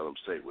Winston-Salem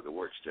State with the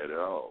work study at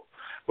all.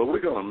 but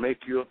we're going to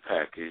make you a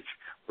package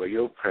where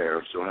your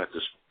parents don't have to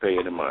pay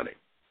any money.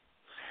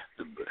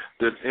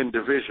 In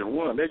Division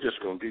I, they're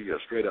just going to give you a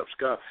straight-up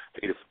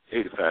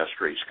 85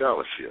 straight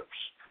scholarships.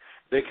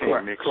 They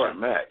can't mix and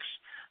match.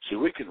 See,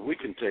 we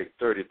can take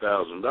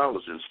 $30,000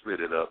 and split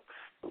it up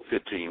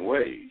 15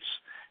 ways.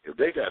 If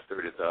they got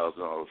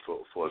 $30,000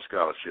 for a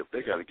scholarship,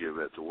 they got to give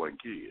that to one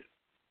kid,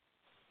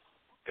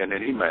 and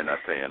then he might not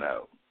pay it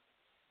out.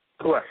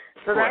 Correct.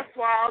 So that's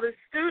why all the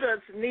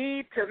students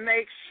need to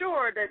make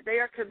sure that they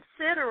are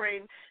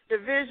considering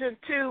Division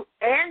II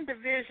and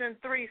Division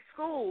III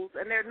schools,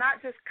 and they're not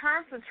just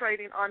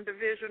concentrating on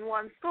Division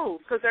I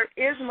schools, because there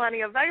is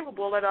money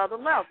available at other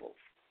levels.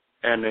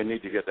 And they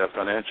need to get that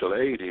financial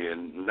aid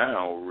in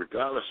now,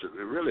 regardless of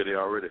really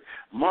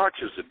March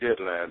is the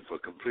deadline for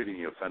completing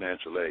your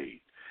financial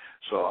aid.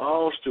 So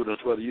all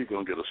students, whether you're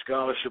going to get a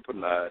scholarship or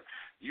not,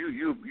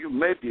 you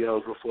may be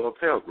eligible for a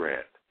Pell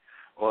Grant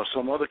or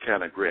some other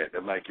kind of grant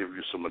that might give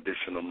you some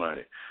additional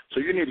money.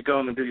 So you need to go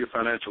in and do your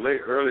financial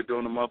aid early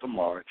during the month of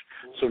March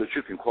so that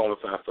you can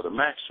qualify for the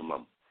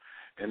maximum.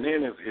 And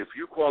then if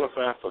you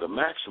qualify for the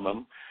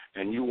maximum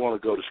and you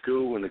want to go to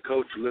school and the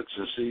coach looks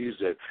and sees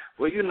that,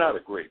 well, you're not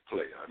a great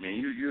player. I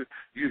mean,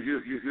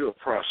 you're a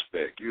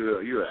prospect.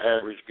 You're an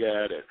average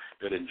guy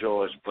that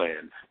enjoys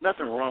playing.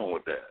 Nothing wrong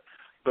with that.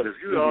 But if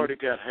you already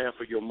got half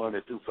of your money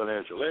through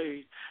financial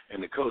aid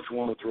and the coach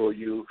want to throw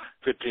you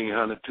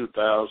 $1,500,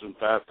 $2,000,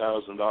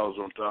 $5,000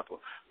 on top of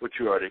what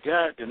you already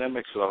got, then that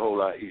makes it a whole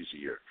lot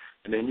easier.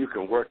 And then you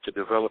can work to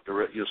develop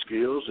your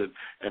skills,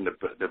 and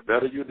the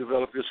better you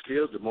develop your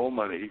skills, the more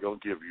money he's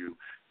going to give you,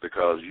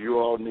 because you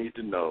all need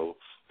to know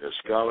that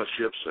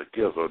scholarships are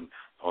given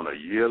on a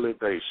yearly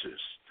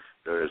basis.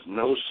 There is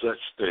no such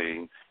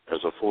thing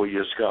as a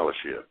 4-year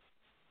scholarship.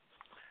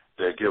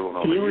 They're given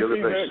on a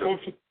yearly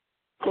basis.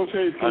 Coach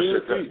Hayes, can you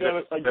repeat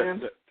that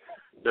again?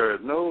 There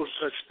is no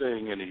such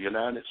thing in the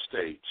United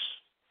States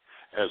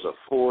as a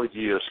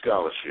 4-year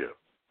scholarship.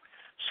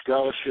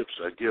 Scholarships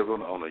are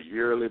given on a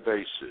yearly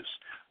basis,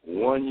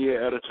 1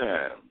 year at a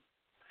time.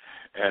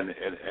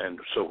 And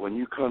so when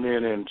you come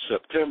in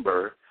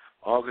September,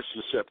 August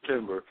and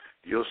September,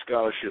 your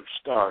scholarship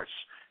starts,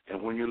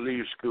 and when you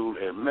leave school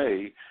in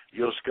May,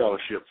 your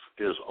scholarship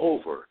is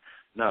over.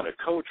 Now, the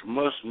coach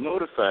must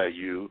notify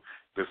you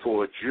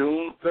before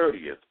June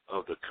 30th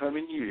of the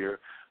coming year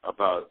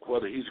about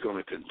whether he's going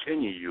to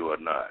continue you or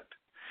not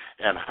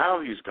and how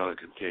he's going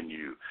to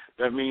continue.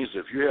 That means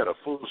if you had a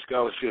full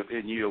scholarship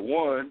in year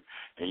one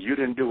and you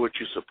didn't do what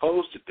you're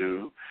supposed to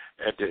do,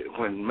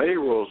 when May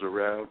rolls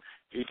around,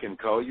 he can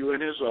call you in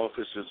his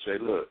office and say,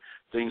 look,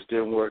 things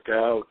didn't work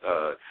out.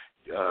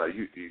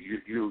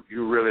 You're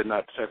really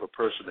not the type of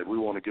person that we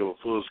want to give a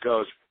full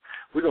scholarship.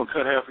 We're going to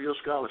cut half of your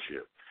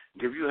scholarship,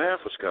 give you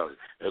half a scholarship.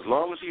 As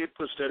long as he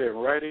puts that in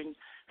writing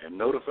and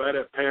notify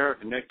that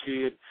parent and that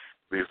kid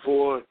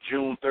before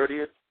June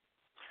 30th,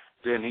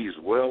 then he's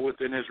well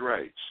within his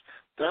rights.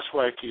 That's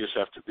why kids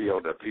have to be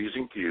on their P's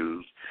and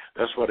Q's.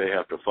 That's why they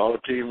have to follow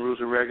team rules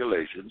and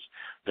regulations.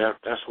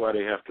 That's why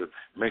they have to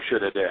make sure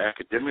that they're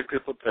academically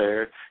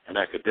prepared and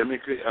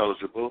academically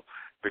eligible,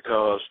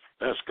 because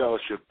that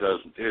scholarship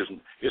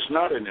it's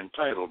not an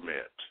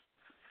entitlement.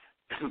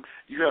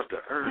 You have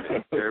to earn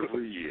it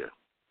every year.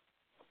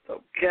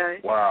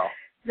 Okay. Wow.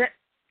 Now,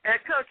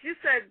 Coach, you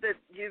said that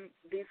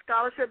these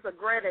scholarships are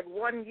granted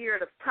 1 year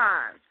at a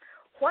time.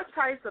 What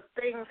types of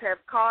things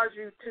have caused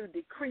you to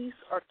decrease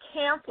or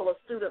cancel a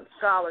student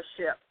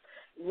scholarship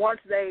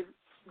once they've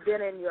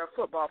been in your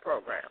football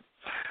program?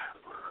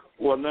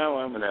 Well, now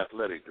I'm an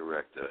athletic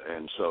director,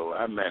 and so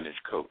I manage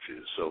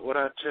coaches. So what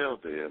I tell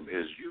them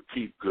is you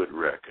keep good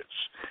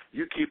records.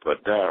 You keep a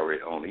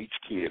diary on each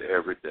kid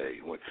every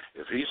day.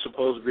 If he's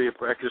supposed to be at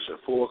practice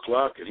at 4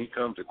 o'clock and he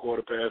comes at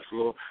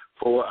 4:15,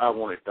 I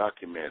want it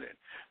documented.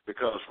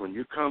 Because when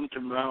you come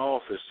to my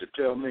office to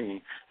tell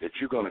me that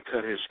you're going to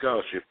cut his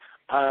scholarship,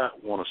 I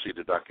want to see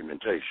the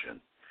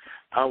documentation.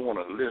 I want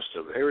a list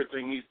of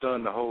everything he's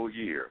done the whole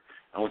year.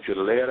 I want you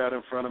to lay it out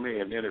in front of me,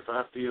 and then if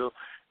I feel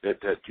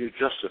that you're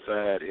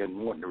justified in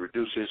wanting to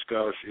reduce his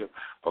scholarship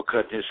or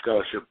cut his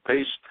scholarship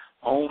based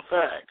on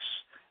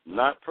facts,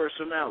 not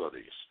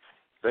personalities,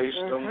 based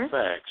on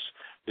facts,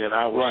 then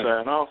I will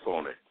sign off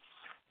on it.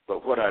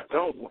 But what I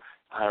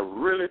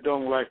really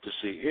don't like to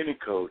see any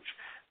coach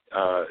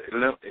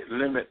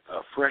limit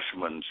a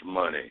freshman's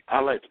money. I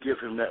like to give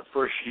him that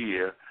first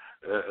year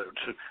to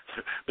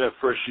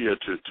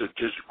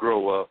just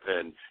grow up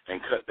and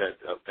cut that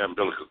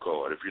umbilical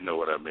cord, if you know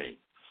what I mean.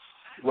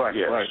 Right.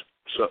 Yes. Right.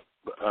 So,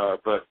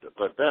 but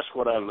that's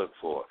what I look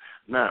for.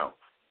 Now,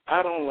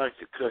 I don't like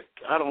to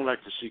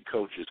see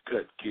coaches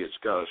cut kids'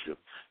 scholarship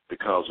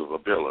because of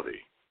ability.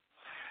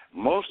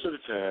 Most of the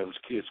times,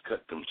 kids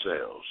cut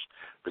themselves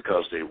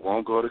because they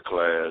won't go to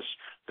class,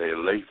 they're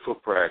late for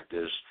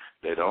practice,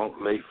 they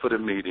don't late for the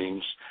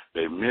meetings,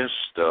 they miss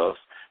stuff,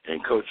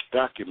 and coach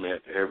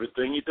document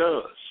everything he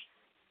does.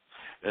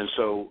 And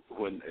so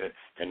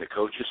the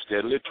coach is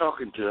steadily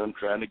talking to him,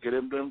 trying to get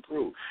him to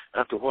improve.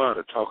 After a while,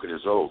 the talking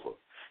is over,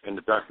 and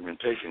the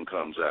documentation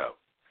comes out.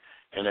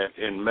 And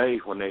in May,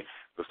 when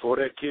before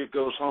that kid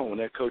goes home, when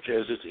that coach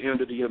has his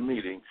end of the year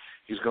meeting,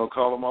 he's going to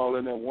call them all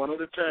in there one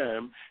at a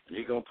time, and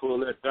he's going to pull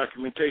that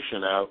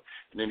documentation out,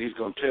 and then he's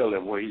going to tell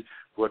them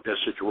what that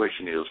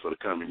situation is for the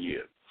coming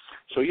year.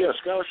 So, yeah,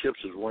 scholarships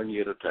is 1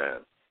 year at a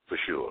time, for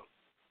sure.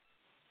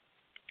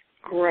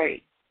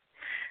 Great.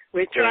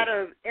 We try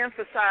to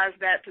emphasize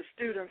that to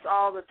students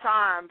all the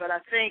time, but I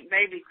think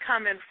maybe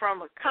coming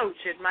from a coach,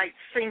 it might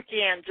sink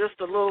in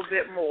just a little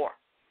bit more.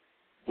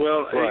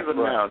 Well, even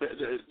now,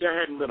 there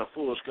hadn't been a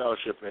full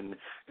scholarship in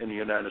the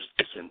United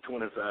States in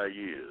 25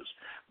 years.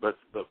 But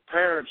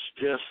parents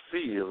just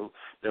feel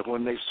that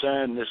when they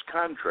sign this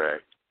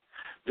contract,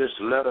 this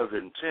letter of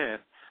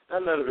intent,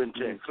 that letter of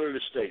intent clearly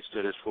states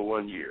that it's for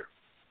 1 year.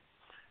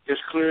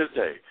 It's clear as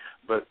day.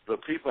 But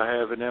people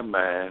have in their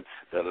mind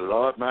that,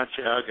 Lord, my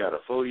child got a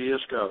 4-year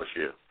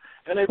scholarship.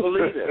 And they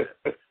believe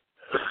that.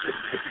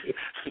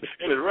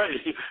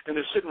 And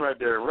it's sitting right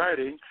there in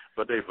writing,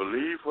 but they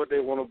believe what they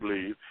want to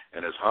believe,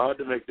 and it's hard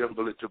to make them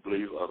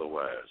believe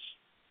otherwise.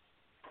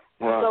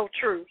 Right. So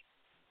true.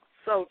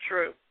 So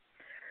true.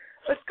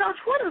 But, Coach,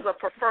 what is a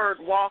preferred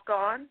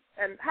walk-on,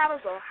 and how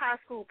does a high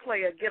school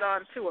player get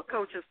onto a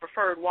coach's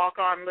preferred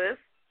walk-on list?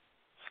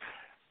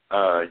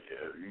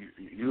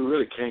 You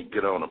really can't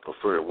get on a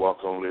preferred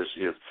walk-on list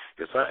if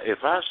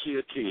I see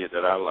a kid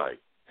that I like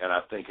and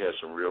I think has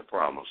some real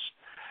promise,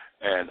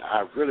 and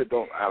I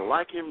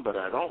like him, but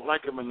I don't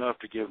like him enough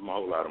to give him a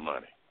whole lot of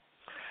money.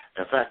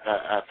 In fact,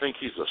 I think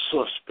he's a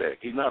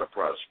suspect. He's not a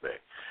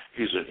prospect.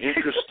 He's an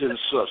interesting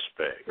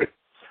suspect.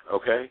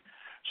 Okay,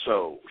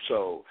 so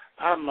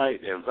I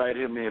might invite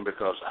him in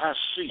because I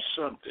see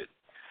something.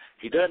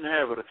 He got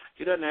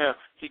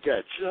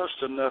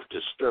just enough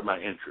to stir my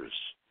interest.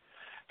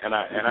 And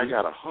I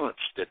got a hunch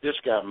that this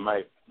guy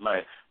might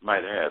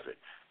have it.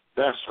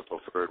 That's a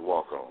preferred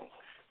walk-on,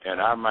 and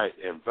I might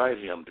invite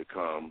him to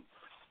come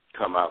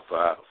out for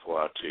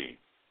our team.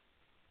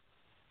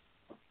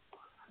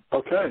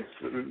 Okay,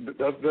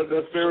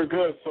 that's very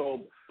good.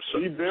 So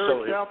be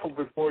very careful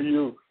before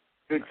you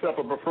accept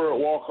a preferred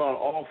walk-on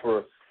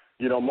offer.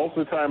 You know, most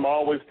of the time I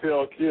always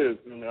tell kids,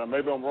 and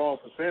maybe I'm wrong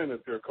for saying this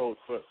here, Coach,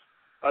 but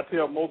I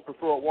tell most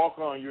preferred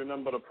walk-on, you're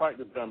nothing but a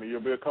practice dummy.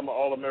 You'll become an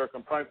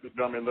All-American practice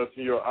dummy unless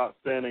you're an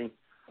outstanding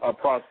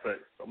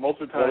prospect. But most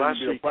of the time,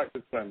 you'll be a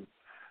practice dummy.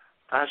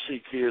 I see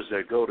kids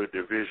that go to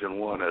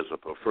Division I as a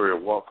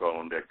preferred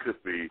walk-on that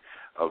could be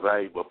a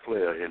valuable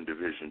player in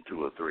Division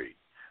II or III.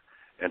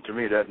 And to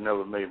me, that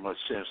never made much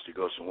sense to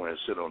go somewhere and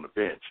sit on the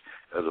bench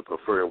as a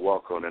preferred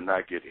walk-on and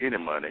not get any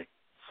money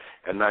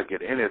and not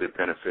get any of the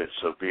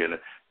benefits of being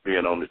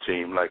on the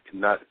team, like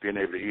not being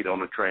able to eat on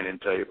the training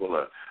table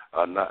or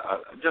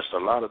just a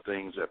lot of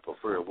things that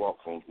preferred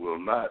walk-ons will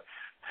not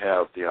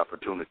have the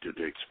opportunity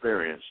to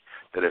experience,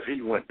 that if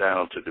he went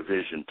down to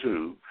Division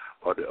II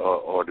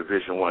or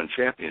Division I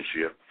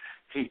championship,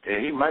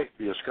 he might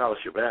be a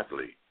scholarship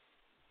athlete.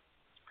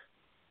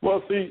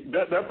 Well, see,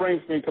 that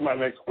brings me to my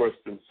next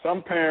question.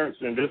 Some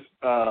parents, and this,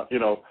 I'm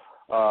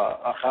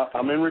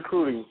in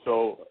recruiting,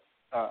 so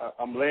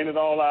I'm laying it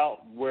all out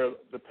where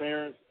the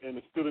parents and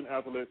the student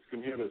athletes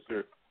can hear this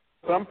here.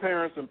 Some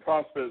parents and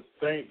prospects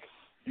think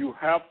you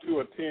have to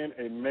attend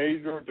a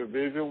major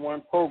Division I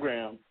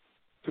program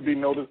to be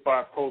noticed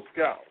by pro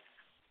scouts.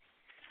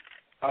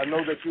 I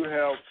know that you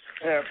have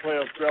had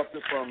players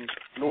drafted from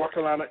North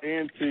Carolina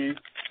A&T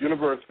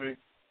University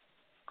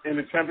in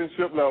the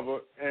championship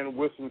level and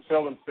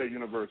Winston-Salem State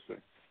University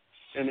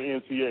in the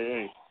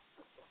NCAA.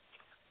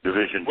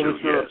 Division II,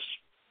 yes.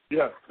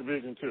 Yes,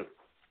 Division II.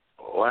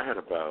 Oh, I had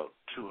about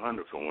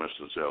 200 from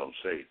Winston-Salem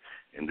State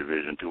in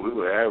Division II. We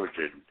were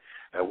averaging,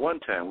 at one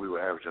time,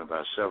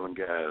 about 7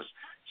 guys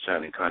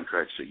signing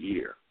contracts a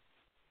year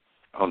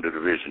on the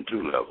Division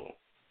II level.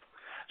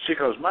 See,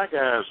 because my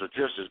guys are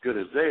just as good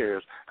as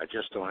theirs, I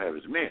just don't have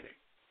as many.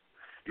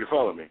 You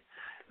follow me?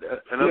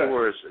 In other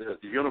words,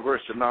 the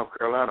University of North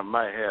Carolina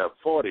might have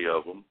 40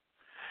 of them,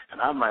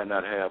 and I might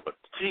not have but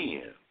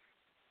 10.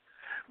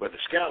 But the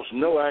scouts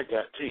know I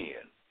got 10.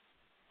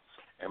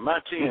 And my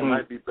 10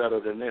 might be better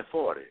than their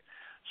 40.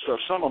 So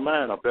some of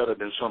mine are better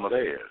than some of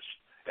theirs.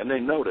 And they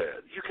know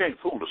that. You can't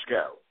fool a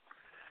scout.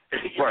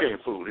 You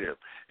can't fool him.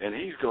 And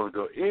he's going to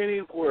go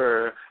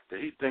anywhere that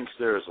he thinks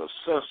there is a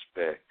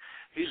suspect.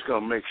 He's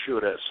going to make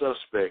sure that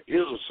suspect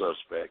is a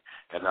suspect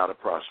and not a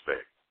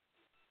prospect.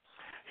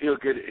 He'll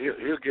get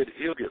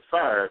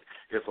fired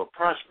if a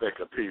prospect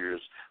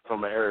appears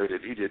from an area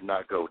that he did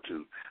not go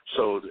to.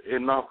 So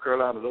in North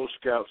Carolina, those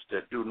scouts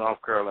that do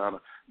North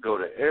Carolina go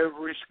to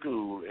every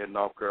school in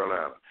North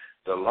Carolina.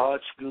 The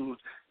large schools,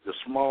 the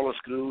smaller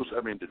schools,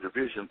 the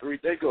Division III,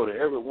 they go to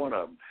every one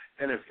of them.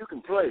 And if you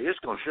can play, it's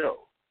going to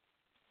show.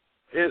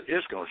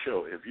 It's going to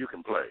show if you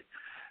can play.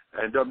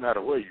 And it doesn't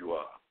matter where you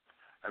are.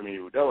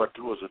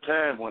 There was a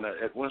time when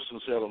at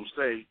Winston-Salem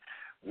State,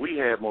 we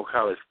had more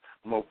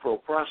pro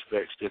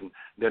prospects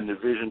than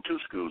Division II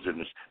schools in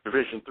this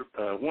Division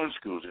I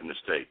schools in the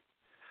state.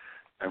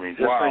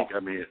 Think.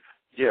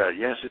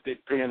 Yancey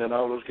Thick Penn and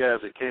all those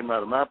guys that came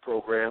out of my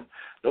program,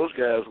 those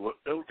guys were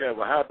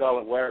high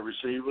dollar wide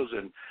receivers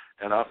and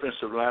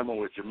offensive linemen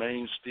with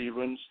Jermaine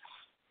Stevens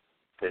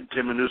and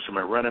Timmy Newsom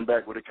and running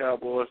back with the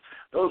Cowboys,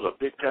 those are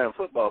big-time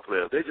football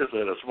players. They just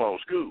at a small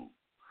school.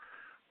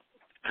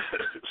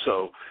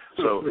 So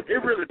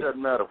it really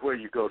doesn't matter where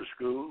you go to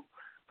school.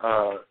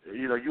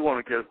 You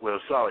want to get with a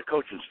solid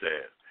coaching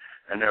staff.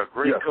 And there are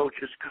great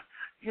coaches.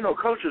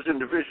 Coaches in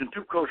Division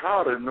II coach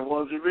harder than the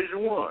ones in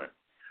Division I.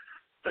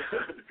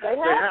 They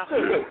have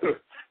to.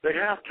 They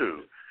have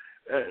to.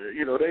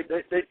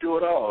 They do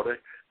it all.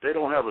 They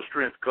don't have a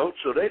strength coach,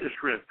 so they the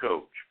strength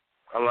coach.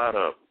 A lot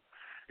of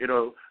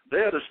them.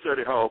 They're the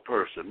study hall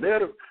person.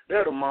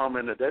 They're the mom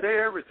and the dad.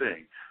 They're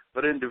everything.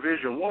 But in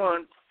Division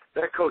I,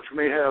 that coach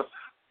may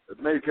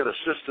get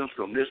assistance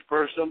from this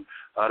person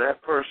or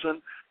that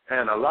person,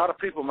 and a lot of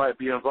people might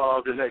be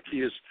involved in that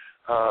kid's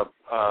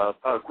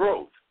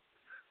growth.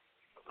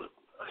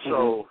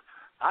 So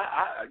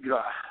I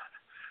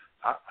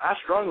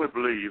strongly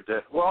believe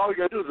that, all you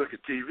got to do is look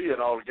at TV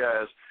and all the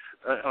guys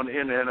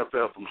in the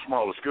NFL from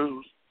smaller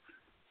schools.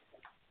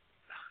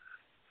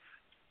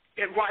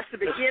 And watch the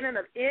beginning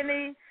of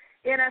any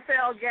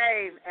NFL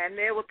game, and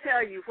they will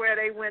tell you where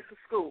they went to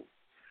school.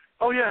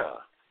 Oh, yeah.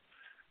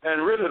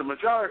 And really the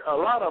majority, a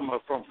lot of them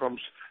are from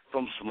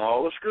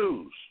smaller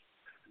schools.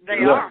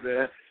 They are.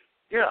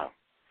 Yeah.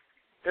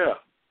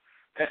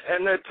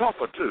 And they're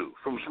tougher, too,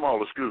 from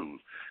smaller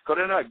schools, because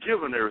they're not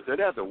given everything.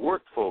 They have to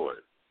work for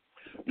it.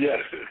 Yeah.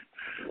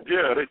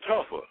 Yeah, they're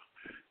tougher.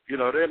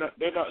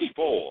 They're not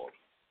spoiled.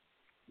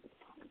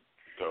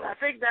 So. I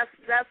think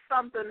that's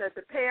something that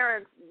the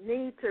parents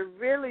need to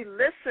really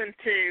listen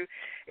to,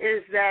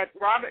 is that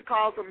Robert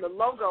calls them the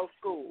logo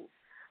schools.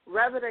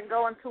 Rather than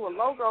going to a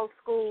logo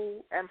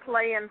school and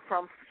playing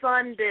from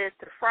Sunday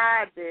to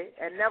Friday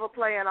and never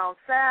playing on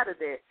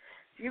Saturday,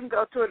 you can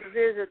go to a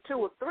Division II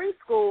or III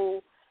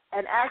school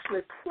and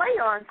actually play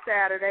on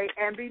Saturday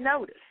and be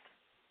noticed.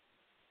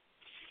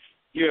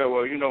 Yeah,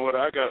 well, you know what,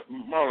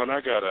 Marlon,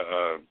 I got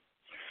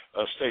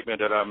a statement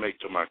that I make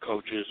to my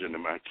coaches and to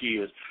my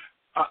kids.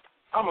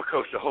 I'm going to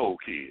coach the whole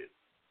kid.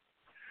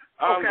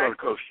 I'm going to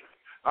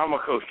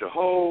coach the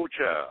whole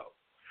child.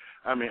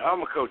 I mean, I'm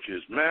going to coach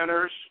his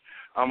manners.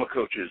 I'm going to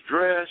coach his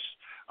dress.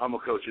 I'm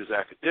going to coach his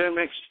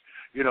academics.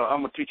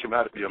 I'm going to teach him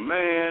how to be a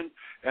man,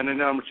 and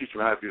then I'm going to teach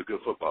him how to be a good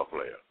football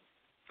player.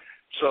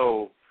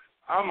 So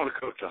I'm going to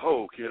coach the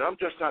whole kid. I'm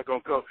just not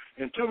going to coach.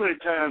 And too many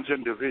times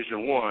in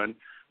Division I,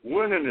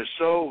 winning is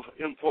so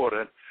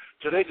important,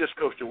 so they just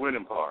coach the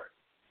winning part.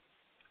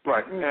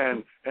 Right.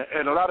 And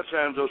a lot of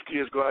times those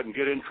kids go out and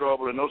get in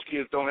trouble, and those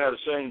kids don't have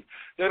the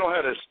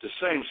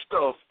same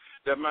stuff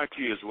that my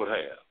kids would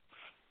have.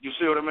 You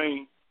see what I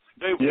mean?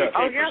 They can't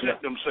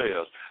present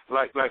themselves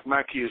like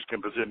my kids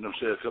can present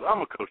themselves, because I'm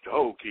going to coach the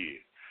whole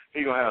kid.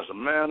 He's going to have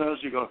some manners.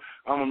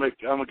 I'm going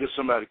to get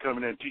somebody to come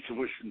in there and teach him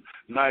which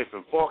knife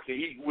and fork to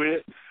eat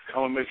with.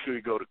 I'm going to make sure he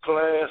go to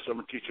class. I'm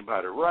going to teach him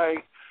how to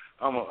write.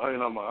 I'm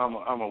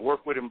gonna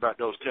work with him about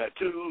those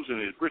tattoos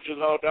and his britches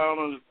all down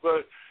on his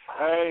butt.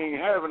 I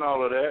ain't having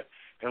all of that,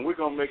 and we're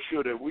gonna make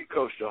sure that we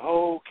coach the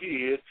whole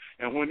kid.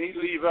 And when he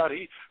leave out,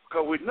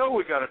 because we know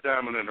we got a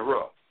diamond in the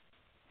rough.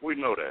 We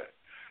know that.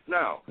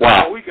 Now,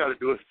 all we got to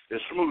do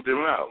is smooth him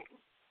out.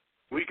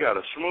 We got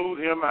to smooth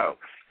him out,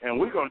 and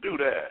we're gonna do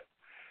that.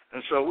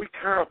 And so we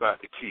care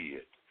about the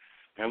kid,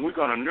 and we're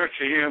gonna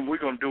nurture him. We're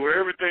gonna do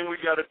everything we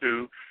got to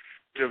do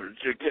to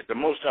get the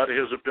most out of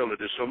his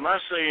ability. So my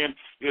saying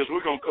is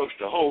we're going to coach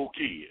the whole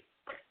kid.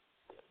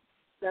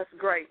 That's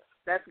great.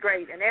 That's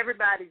great. And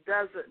everybody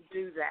doesn't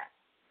do that.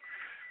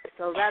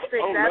 So that's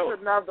something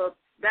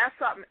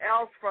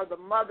else for the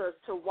mothers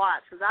to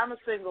watch, because I'm a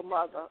single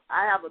mother.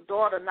 I have a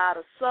daughter, not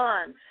a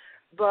son.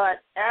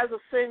 But as a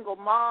single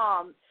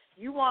mom,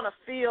 you want to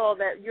feel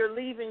that you're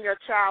leaving your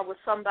child with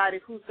somebody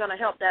who's going to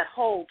help that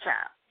whole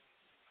child.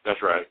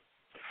 That's right.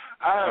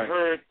 I've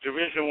heard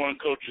Division I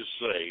coaches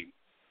say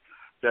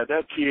that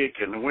kid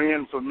can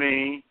win for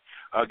me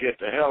or get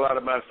the hell out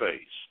of my face.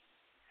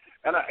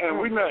 And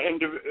we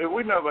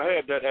never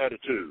had that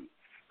attitude.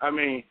 I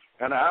mean,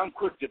 and I'm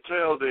quick to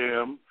tell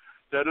them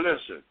that,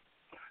 listen,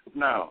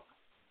 now,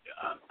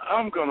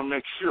 I'm going to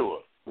make sure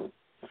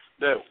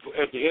that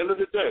at the end of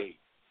the day,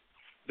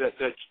 that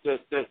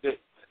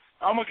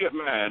I'm going to get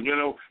mine.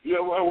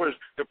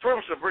 The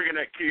purpose of bringing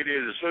that kid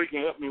is so he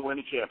can help me win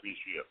the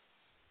championship.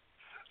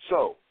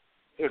 So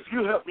if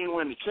you help me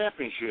win the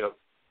championship,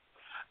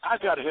 I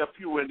got to help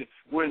you win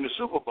the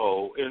Super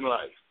Bowl in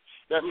life.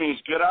 That means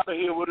get out of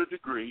here with a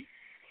degree,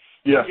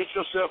 get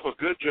yourself a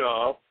good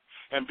job,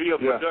 and be a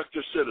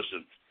productive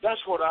citizen. That's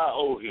what I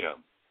owe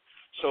him.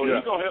 So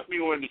he's going to help me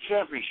win the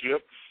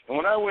championship, and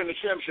when I win the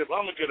championship,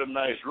 I'm going to get a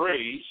nice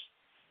raise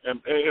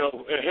and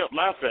help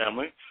my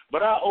family.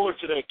 But I owe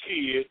it to that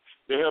kid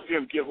to help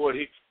him get what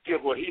he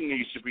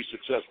needs to be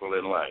successful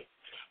in life.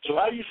 So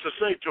I used to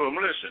say to him,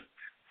 listen,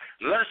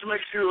 let's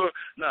make sure.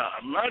 Now,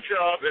 my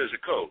job as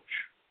a coach,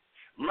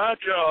 my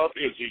job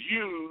is to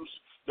use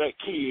that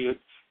kid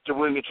to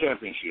win the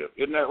championship.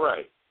 Isn't that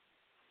right?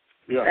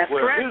 Yeah. That's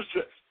correct.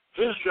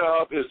 His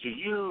job is to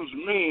use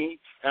me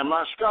and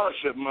my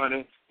scholarship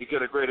money to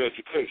get a great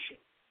education.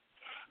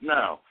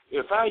 Now,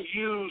 if I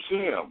use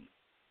him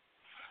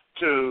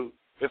to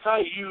if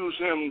I use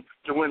him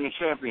to win the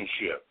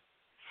championship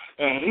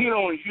and he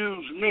don't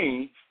use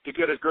me to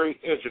get a great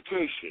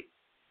education,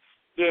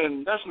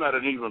 then that's not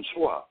an even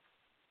swap.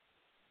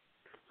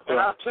 And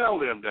I tell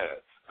them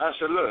that. I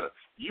said, look,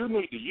 you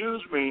need to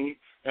use me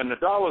and the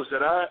dollars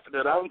that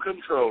I'm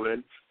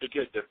controlling to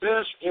get the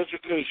best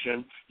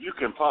education you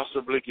can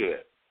possibly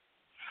get,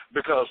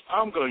 because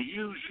I'm going to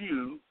use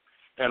you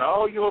and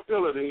all your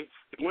ability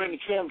to win the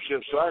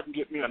championship so I can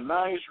get me a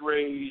nice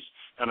raise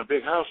and a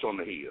big house on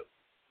the hill.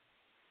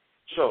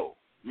 So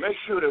make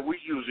sure that we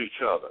use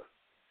each other,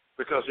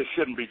 because it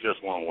shouldn't be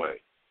just one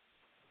way.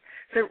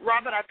 So,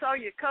 Robert, I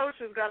told you, Coach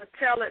is going to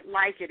tell it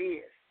like it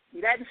is. He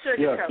doesn't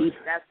sugarcoat it.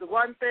 That's the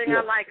one thing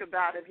I like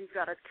about him. He's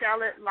going to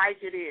tell it like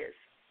it is.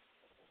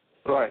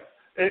 Right.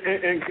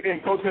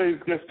 And Coach Hayes,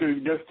 just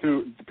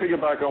to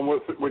piggyback on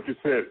what you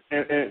said,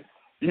 and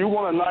you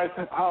want a nice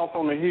house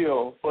on the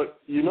hill, but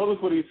you notice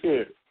what he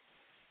said,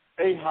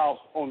 a house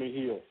on the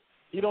hill.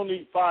 He don't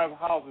need 5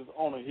 houses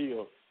on a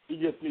hill. He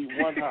just needs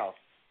one house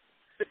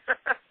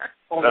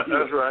on the hill.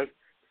 That's right.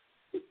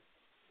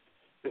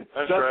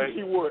 That's right.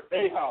 The key word,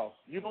 a house.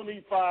 You don't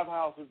need 5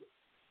 houses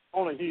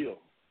on a hill.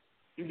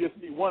 You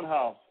just need one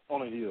house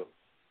on a hill.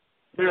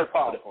 Very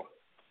powerful.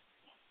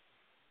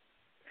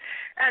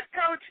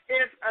 Coach,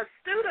 if a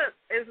student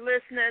is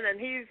listening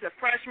and he's a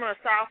freshman or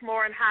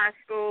sophomore in high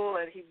school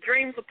and he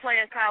dreams of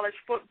playing college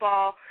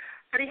football,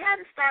 but he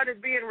hadn't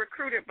started being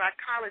recruited by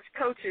college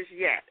coaches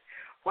yet,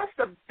 what's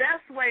the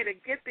best way to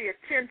get the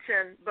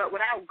attention but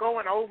without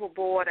going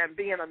overboard and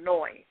being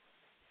annoying?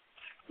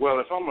 Well,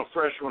 if I'm a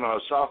freshman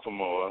or a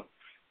sophomore,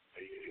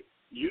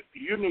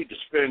 you need to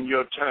spend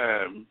your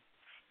time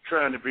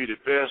trying to be the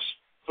best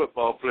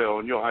football player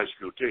on your high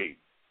school team.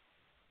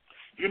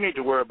 You need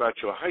to worry about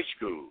your high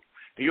school.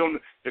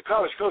 The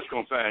college coach is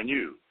going to find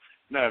you.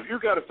 Now, if you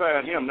got to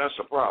find him, that's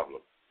a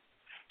problem.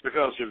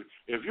 Because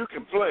if you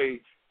can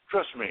play,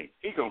 trust me,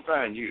 he's going to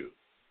find you.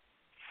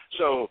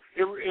 So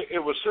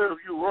it will serve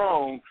you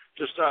wrong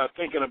to start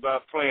thinking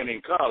about playing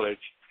in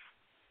college,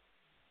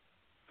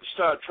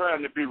 start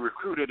trying to be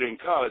recruited in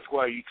college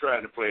while you're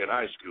trying to play in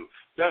high school.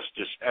 That's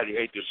just a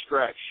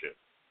distraction.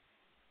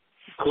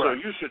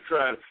 Correct. So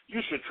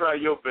you should try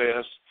your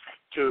best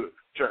to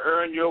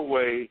earn your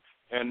way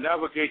and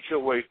navigate your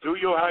way through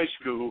your high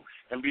school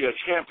and be a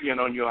champion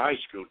on your high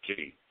school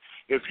team.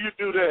 If you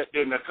do that,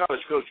 then the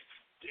college coach,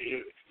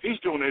 he's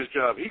doing his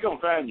job. He's going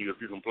to find you if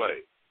you can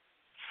play.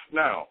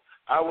 Now,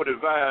 I would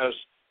advise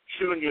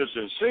juniors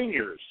and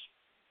seniors,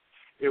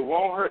 it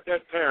won't hurt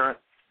that parent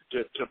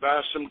to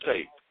buy some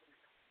tape,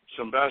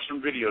 buy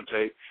some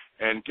videotape,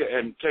 and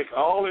take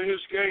all of his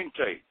game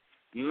tape,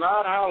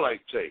 not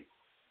highlight tape.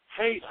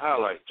 Hate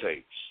highlight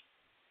tapes.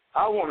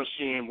 I want to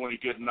see him when he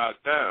gets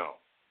knocked down.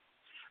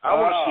 I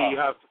want to see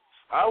how.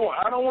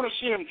 I don't want to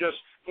see him just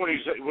when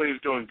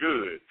he's doing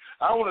good.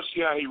 I want to see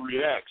how he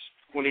reacts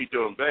when he's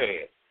doing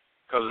bad,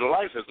 because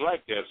life is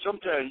like that.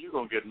 Sometimes you're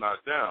gonna get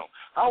knocked down.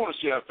 I want to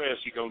see how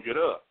fast he's gonna get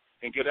up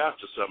and get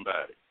after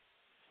somebody.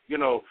 You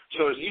know,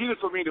 so it's easy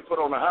for me to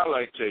put on a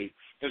highlight tape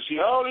and see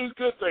all these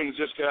good things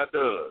this guy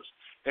does.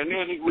 And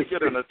then we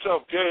get in a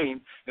tough game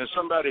and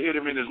somebody hit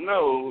him in his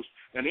nose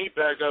and he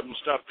back up and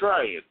stop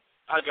trying.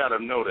 I got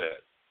to know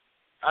that.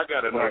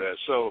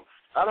 So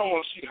I don't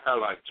want to see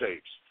highlight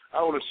tapes.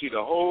 I want to see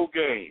the whole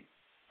game.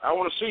 I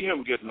want to see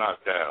him get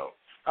knocked down.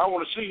 I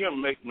want to see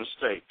him make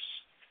mistakes.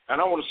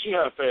 And I want to see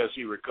how fast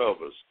he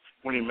recovers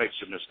when he makes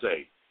a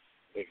mistake.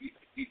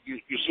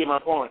 You see my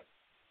point?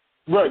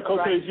 Right,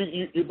 Coach,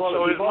 you brought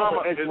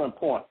up an excellent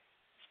point.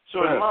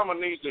 So his mama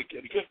needs to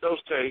get those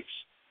tapes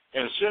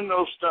and sending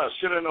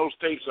those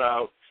tapes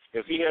out.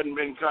 If he hadn't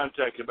been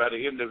contacted by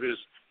the end of his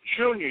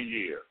junior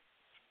year,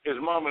 his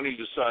mama needs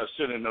to start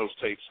sending those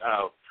tapes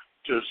out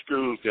to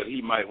schools that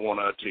he might want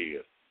to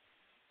attend.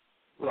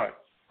 Right.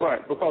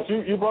 Because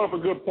you brought up a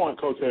good point,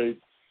 Coach Hayes.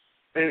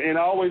 And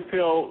I always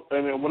tell,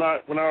 and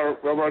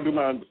whenever I do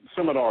my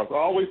seminars, I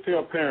always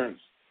tell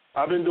parents,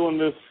 I've been doing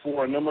this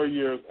for a number of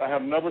years. I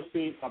have never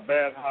seen a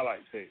bad highlight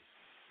tape.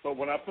 But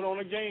when I put on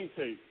a game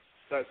tape,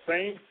 that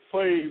same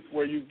plays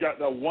where you got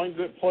that one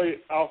good play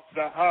off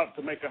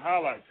to make a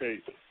highlight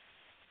tape,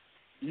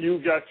 you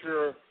got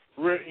your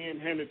rear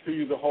end handed to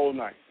you the whole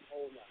night.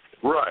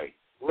 Right.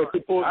 But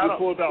you pulled out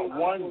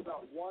one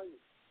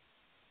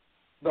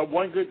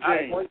good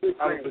game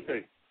out of the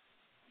tape.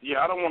 Yeah,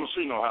 I don't want to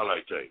see no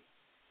highlight tape.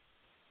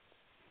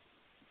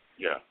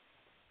 Yeah.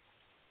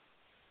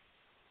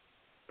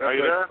 Are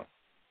you there?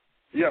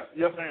 Yes,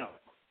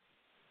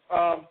 I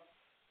am.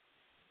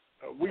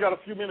 We got a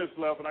few minutes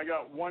left, and I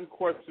got one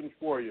question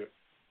for you.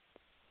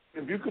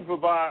 If you could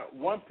provide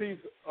one piece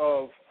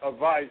of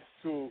advice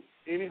to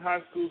any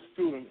high school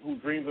student who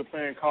dreams of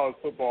playing college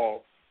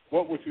football,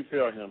 what would you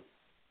tell him?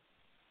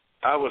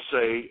 I would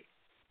say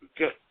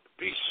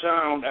be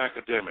sound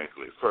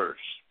academically first,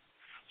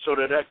 so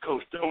that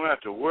coach don't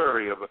have to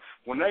worry about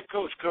when that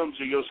coach comes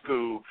to your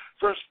school.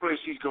 First place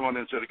he's going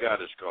into the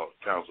guidance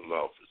council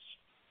office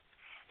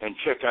and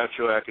check out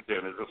your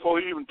academics before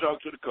he even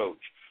talk to the coach.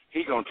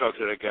 He's going to talk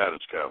to that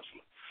guidance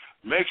counselor.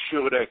 make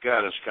sure that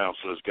guidance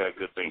counselor's got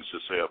good things to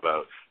say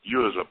about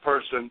you as a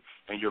person,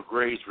 and your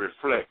grades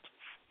reflect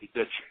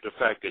the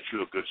fact that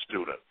you're a good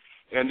student.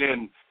 And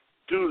then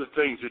do the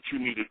things that you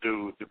need to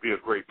do to be a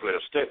great player.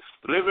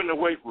 Live in the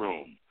weight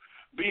room.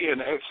 Be in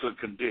excellent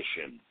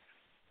condition.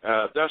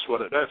 That's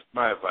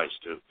my advice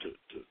to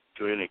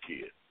any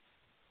kid.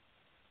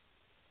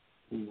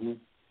 Mm-hmm.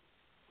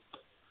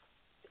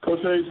 Coach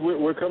Hayes,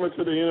 we're coming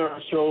to the end of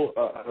our show.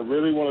 I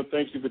really want to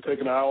thank you for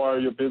taking an hour out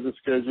of your business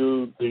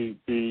schedule.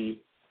 The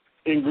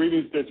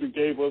ingredients that you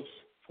gave us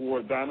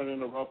for Diamond in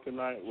the Rough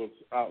tonight was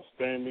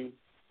outstanding.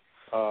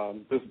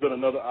 This has been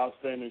another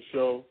outstanding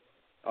show.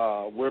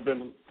 We've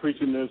been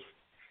preaching this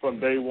from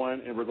day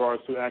one in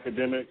regards to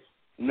academics.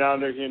 Now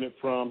they're hearing it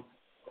from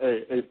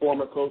a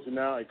former coach and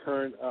now a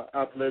current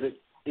athletic,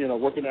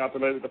 working in the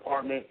athletic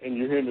department, and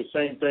you're hearing the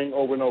same thing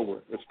over and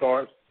over. It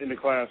starts in the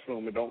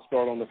classroom. It don't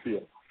start on the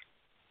field.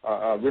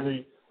 I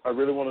really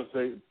want to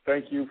say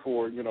thank you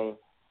for,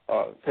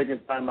 taking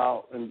time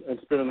out and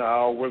spending an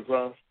hour with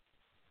us.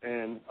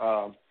 And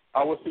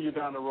I will see you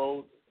down the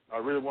road. I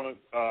really want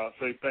to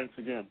say thanks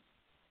again.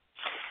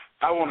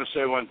 I want to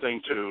say one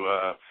thing, too.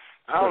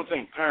 I don't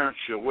think parents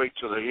should wait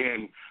till the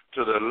end,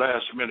 to the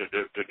last minute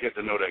to get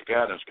to know that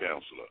guidance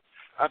counselor.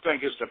 I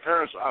think it's the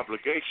parent's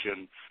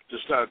obligation to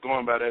start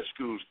going by that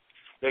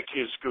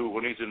kid's school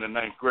when he's in the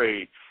 9th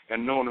grade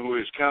and knowing who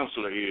his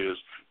counselor is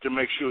to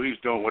make sure he's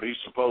doing what he's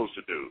supposed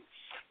to do.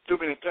 Too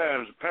many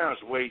times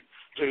parents wait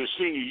till his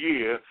senior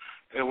year,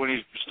 and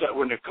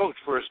when the coach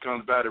first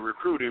comes by to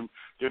recruit him,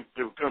 they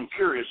become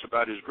curious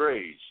about his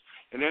grades.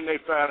 And then they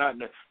find out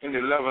in the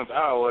 11th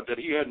hour that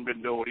he hadn't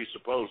been doing what he's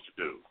supposed to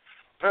do.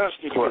 Parents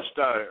need to get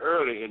started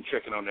early in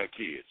checking on their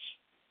kids.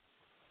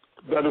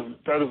 That is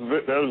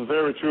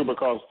very true,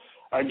 because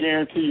I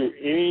guarantee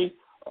you,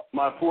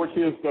 my 4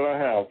 kids that I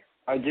have,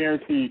 I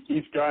guarantee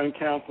each guidance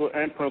counselor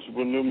and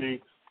principal knew me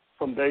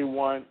from day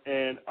one,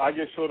 and I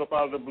just showed up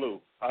out of the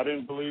blue. I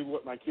didn't believe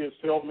what my kids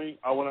told me.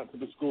 I went out to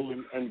the school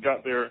and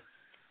got their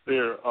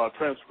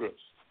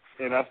transcripts,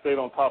 and I stayed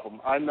on top of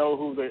them. I know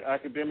who the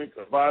academic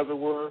advisor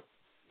were,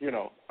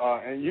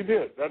 and you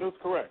did. That is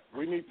correct.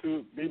 We need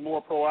to be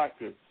more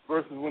proactive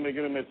versus when they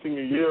get in their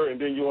senior year,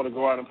 and then you want to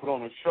go out and put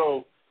on a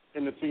show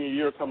in the senior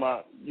year, come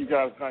out, you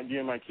guys not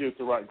giving my kids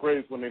the right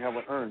grades when they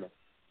haven't earned them.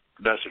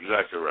 That's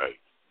exactly right.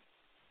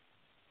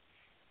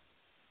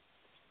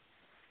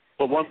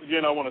 But once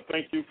again, I want to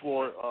thank you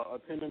for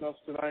attending us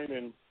tonight,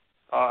 and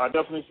I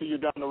definitely see you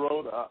down the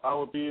road. I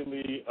will be in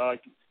the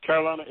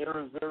Carolina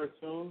area very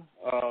soon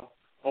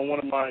on one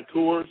of my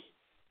tours,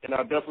 and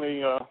I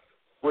definitely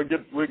we'll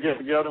get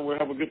together and we'll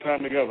have a good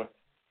time together.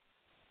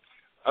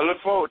 I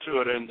look forward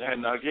to it,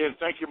 and again,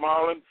 thank you,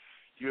 Marlon.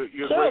 You're a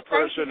great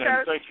person,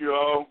 and thank you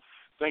all.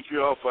 Thank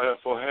you all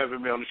for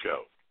having me on the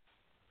show.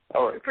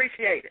 All right,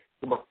 appreciate it.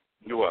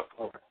 You're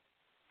welcome.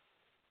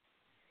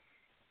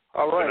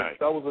 All right. Good night.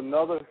 That was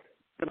another.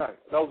 Good night.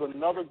 That was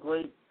another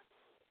great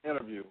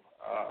interview.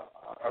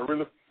 I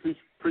really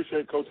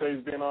appreciate Coach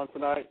Hayes being on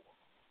tonight.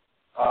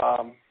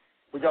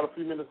 We got a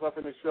few minutes left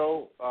in the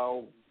show.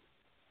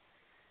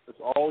 It's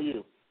all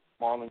you,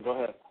 Marlon. Go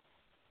ahead.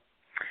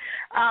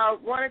 I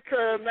wanted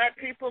to let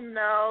people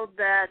know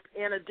that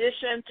in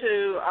addition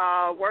to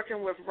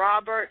working with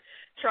Robert,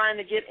 trying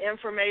to get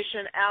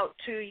information out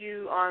to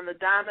you on the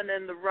Diamond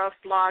in the Rough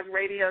blog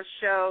radio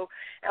show,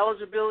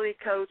 Eligibility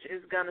Coach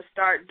is going to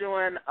start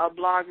doing a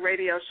blog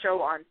radio show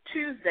on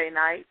Tuesday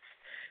nights.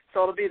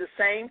 So it'll be the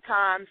same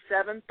time,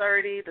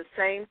 7:30, the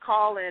same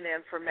call-in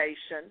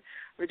information.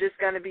 We're just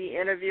going to be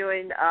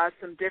interviewing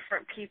some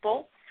different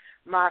people.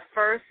 My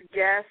first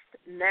guest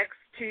next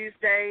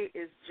Tuesday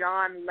is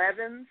John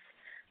Levins.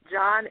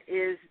 John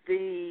is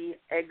the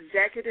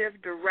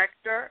executive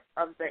director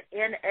of the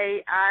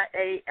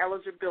NAIA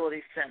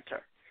Eligibility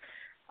Center.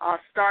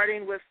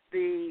 Starting with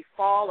the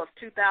fall of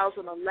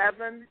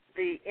 2011,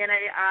 the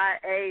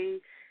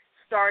NAIA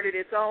started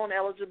its own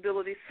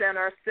eligibility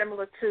center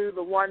similar to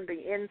the one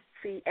the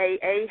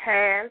NCAA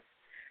has.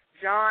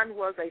 John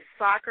was a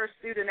soccer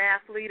student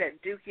athlete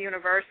at Duke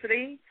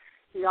University.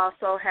 He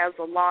also has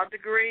a law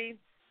degree,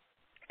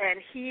 and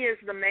he is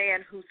the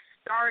man who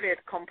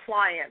started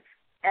compliance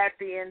at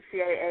the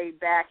NCAA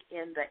back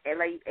in the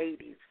late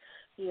 80s.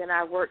 He and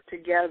I worked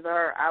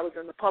together. I was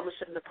in the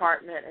publishing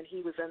department, and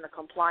he was in the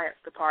compliance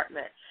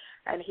department.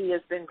 And he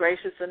has been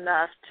gracious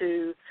enough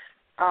to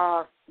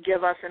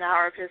give us an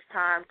hour of his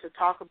time to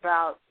talk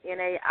about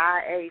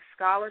NAIA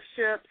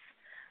scholarships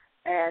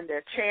and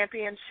their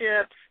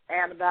championships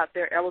and about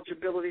their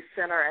eligibility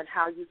center and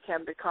how you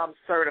can become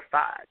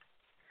certified.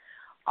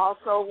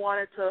 Also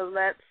wanted to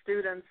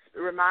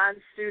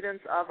remind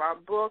students of our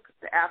book,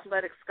 The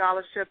Athletic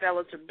Scholarship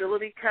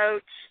Eligibility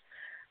Coach.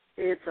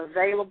 It's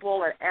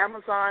available at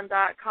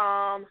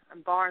Amazon.com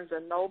and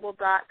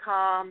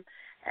BarnesandNoble.com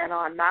and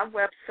on my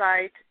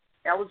website,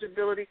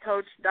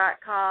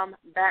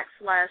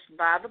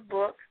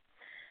 eligibilitycoach.com/buy-the-book.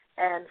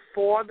 And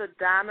for the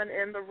Diamond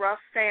in the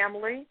Rough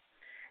family,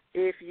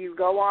 if you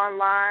go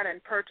online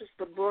and purchase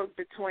the book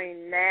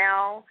between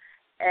now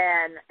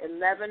and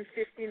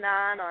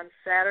 11:59 on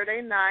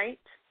Saturday night,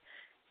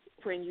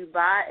 when you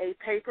buy a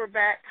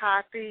paperback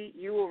copy,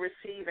 you will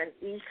receive an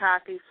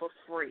e-copy for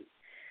free.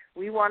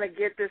 We want to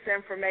get this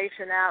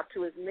information out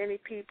to as many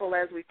people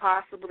as we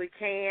possibly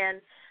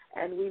can,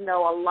 and we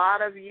know a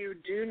lot of you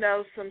do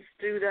know some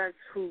students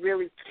who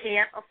really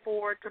can't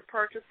afford to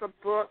purchase a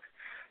book,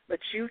 but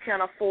you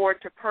can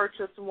afford to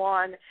purchase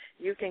one.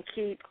 You can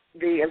keep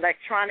the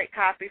electronic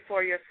copy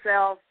for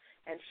yourself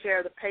and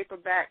share the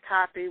paperback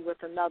copy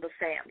with another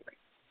family.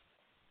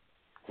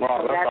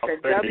 Wow, so that's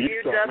at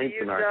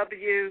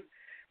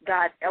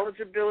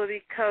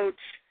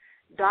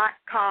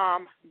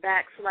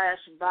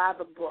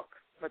www.eligibilitycoach.com/buy-the-book.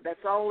 But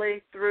that's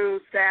only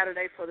through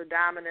Saturday for the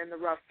Diamond in the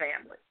Rough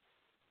family.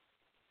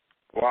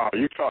 Wow,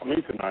 you taught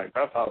me tonight.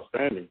 That's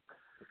outstanding.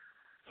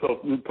 So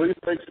please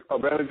take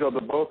advantage of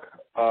the book.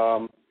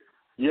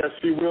 Yes,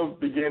 she will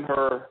begin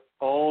her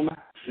own.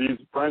 She's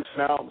branching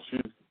out.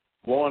 She's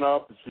blowing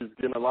up. She's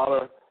getting a lot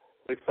of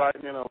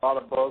excitement, a lot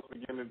of buzz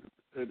beginning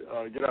to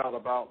get out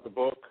about the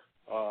book.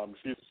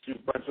 She's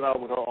branching out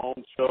with her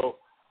own show.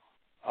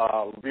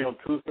 We'll be on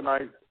Tuesday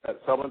night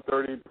at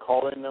 7:30. The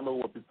call-in number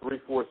will be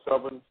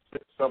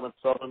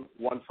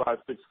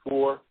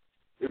 347-677-1564.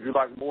 If you'd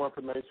like more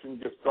information,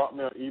 just drop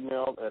me an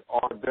email at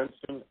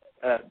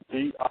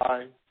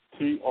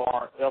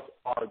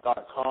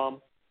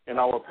rdenson@DITRFR.com, and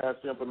I will pass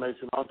the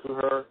information on to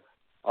her.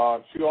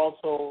 She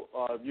also,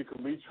 you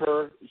can reach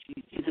her. She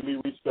can be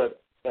reached at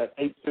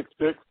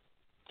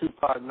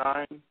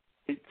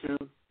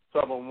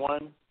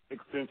 866-259-8271,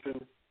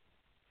 extension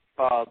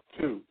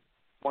 2.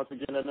 Once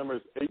again, that number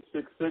is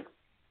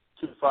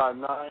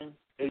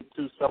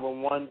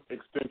 866-259-8271,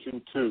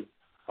 extension 2.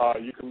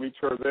 You can reach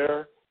her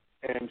there,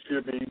 and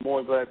she'll be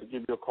more glad to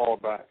give you a call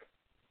back.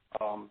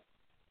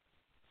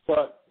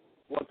 But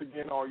once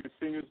again, all you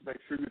seniors,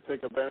 make sure you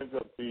take advantage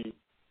of the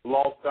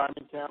Lost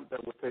Diamond Camp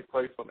that will take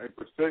place on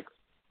April 6th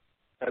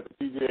at the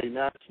PGA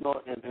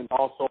National, and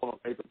also on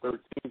April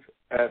 13th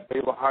at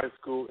Baylor High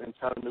School in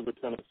Chattanooga,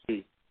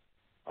 Tennessee.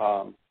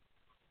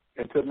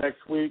 Until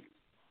next week,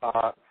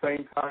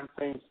 same time,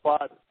 same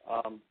spot.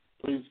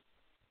 Please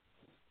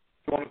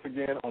join us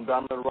again on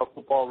Diamond in the Rough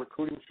Football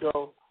Recruiting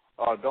Show.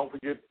 Don't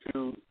forget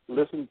to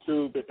listen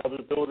to the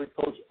eligibility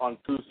coach on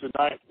Tuesday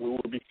night. We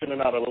will be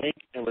sending out a link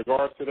in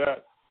regards to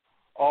that.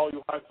 All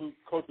you high school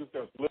coaches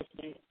that's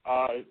listening,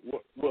 I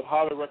would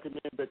highly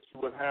recommend that you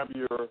would have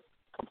your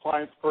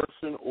compliance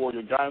person or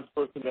your guidance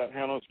person that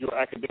handles your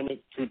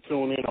academics to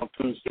tune in on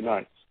Tuesday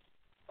nights.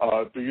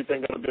 Do you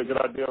think that would be a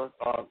good idea,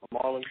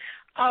 Marlon?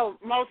 Oh,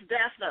 most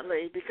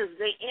definitely, because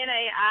the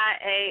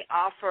NAIA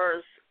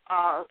offers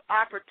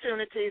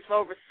opportunities for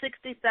over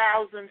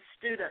 60,000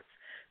 students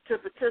to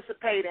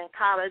participate in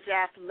college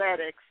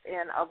athletics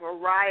in a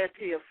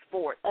variety of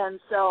sports. And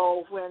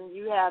so when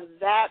you have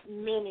that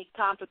many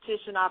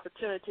competition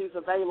opportunities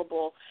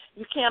available,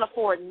 you can't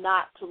afford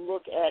not to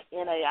look at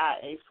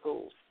NAIA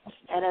schools.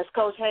 And as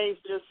Coach Hayes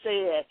just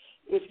said,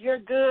 if you're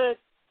good,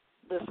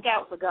 the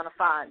scouts are going to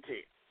find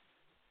you.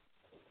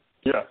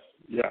 Yes.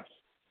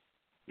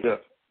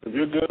 If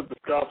you're good, the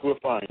scouts will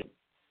find you.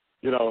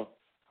 You know,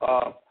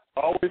 I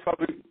always have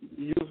to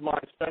use my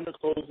standard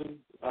closing.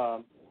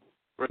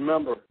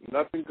 Remember,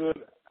 nothing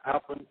good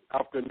happens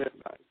after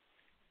midnight.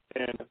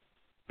 And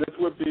this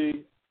would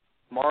be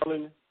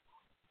Marlon's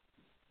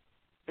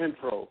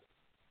intro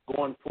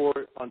going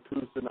forward on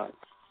Tuesday night.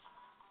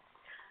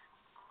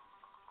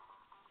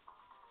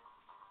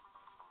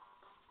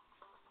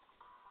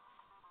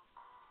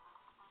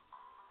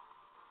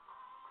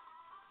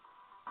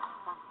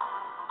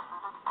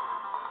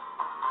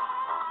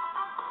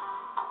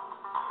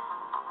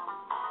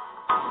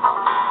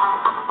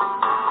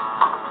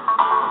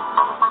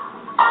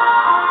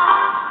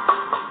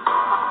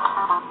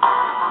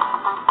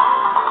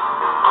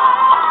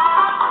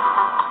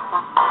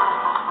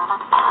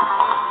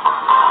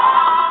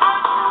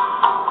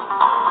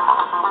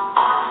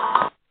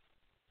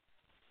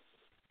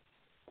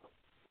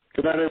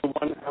 Good night,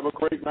 everyone. Have a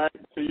great night.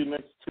 See you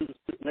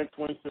next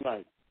Wednesday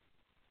night.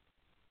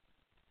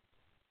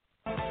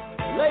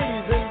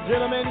 Ladies and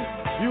gentlemen,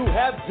 you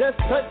have just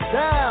touched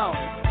down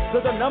to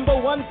the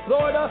 #1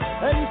 Florida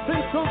and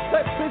Central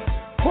Texas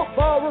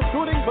football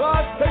recruiting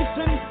blog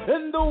station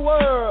in the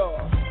world.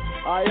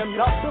 I am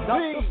Dr.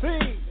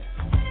 Fl.The,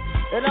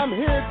 and I'm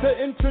here to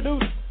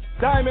introduce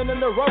Diamond in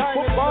the Rough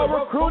football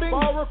recruiting.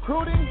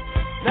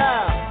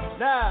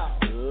 Now,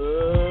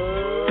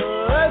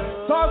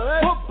 let's talk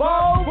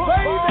football,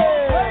 baby!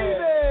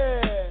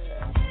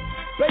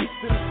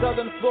 Based in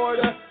Southern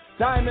Florida,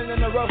 Diamond in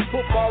the Rough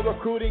football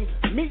recruiting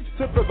meets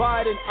to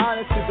provide an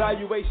honest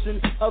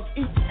evaluation of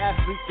each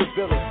athlete's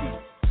ability.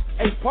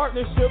 A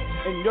partnership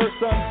in your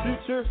son's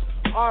future,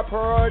 our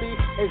priority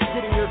is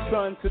getting your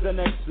son to the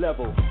next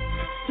level.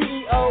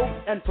 CEO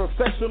and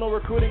professional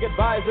recruiting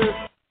advisor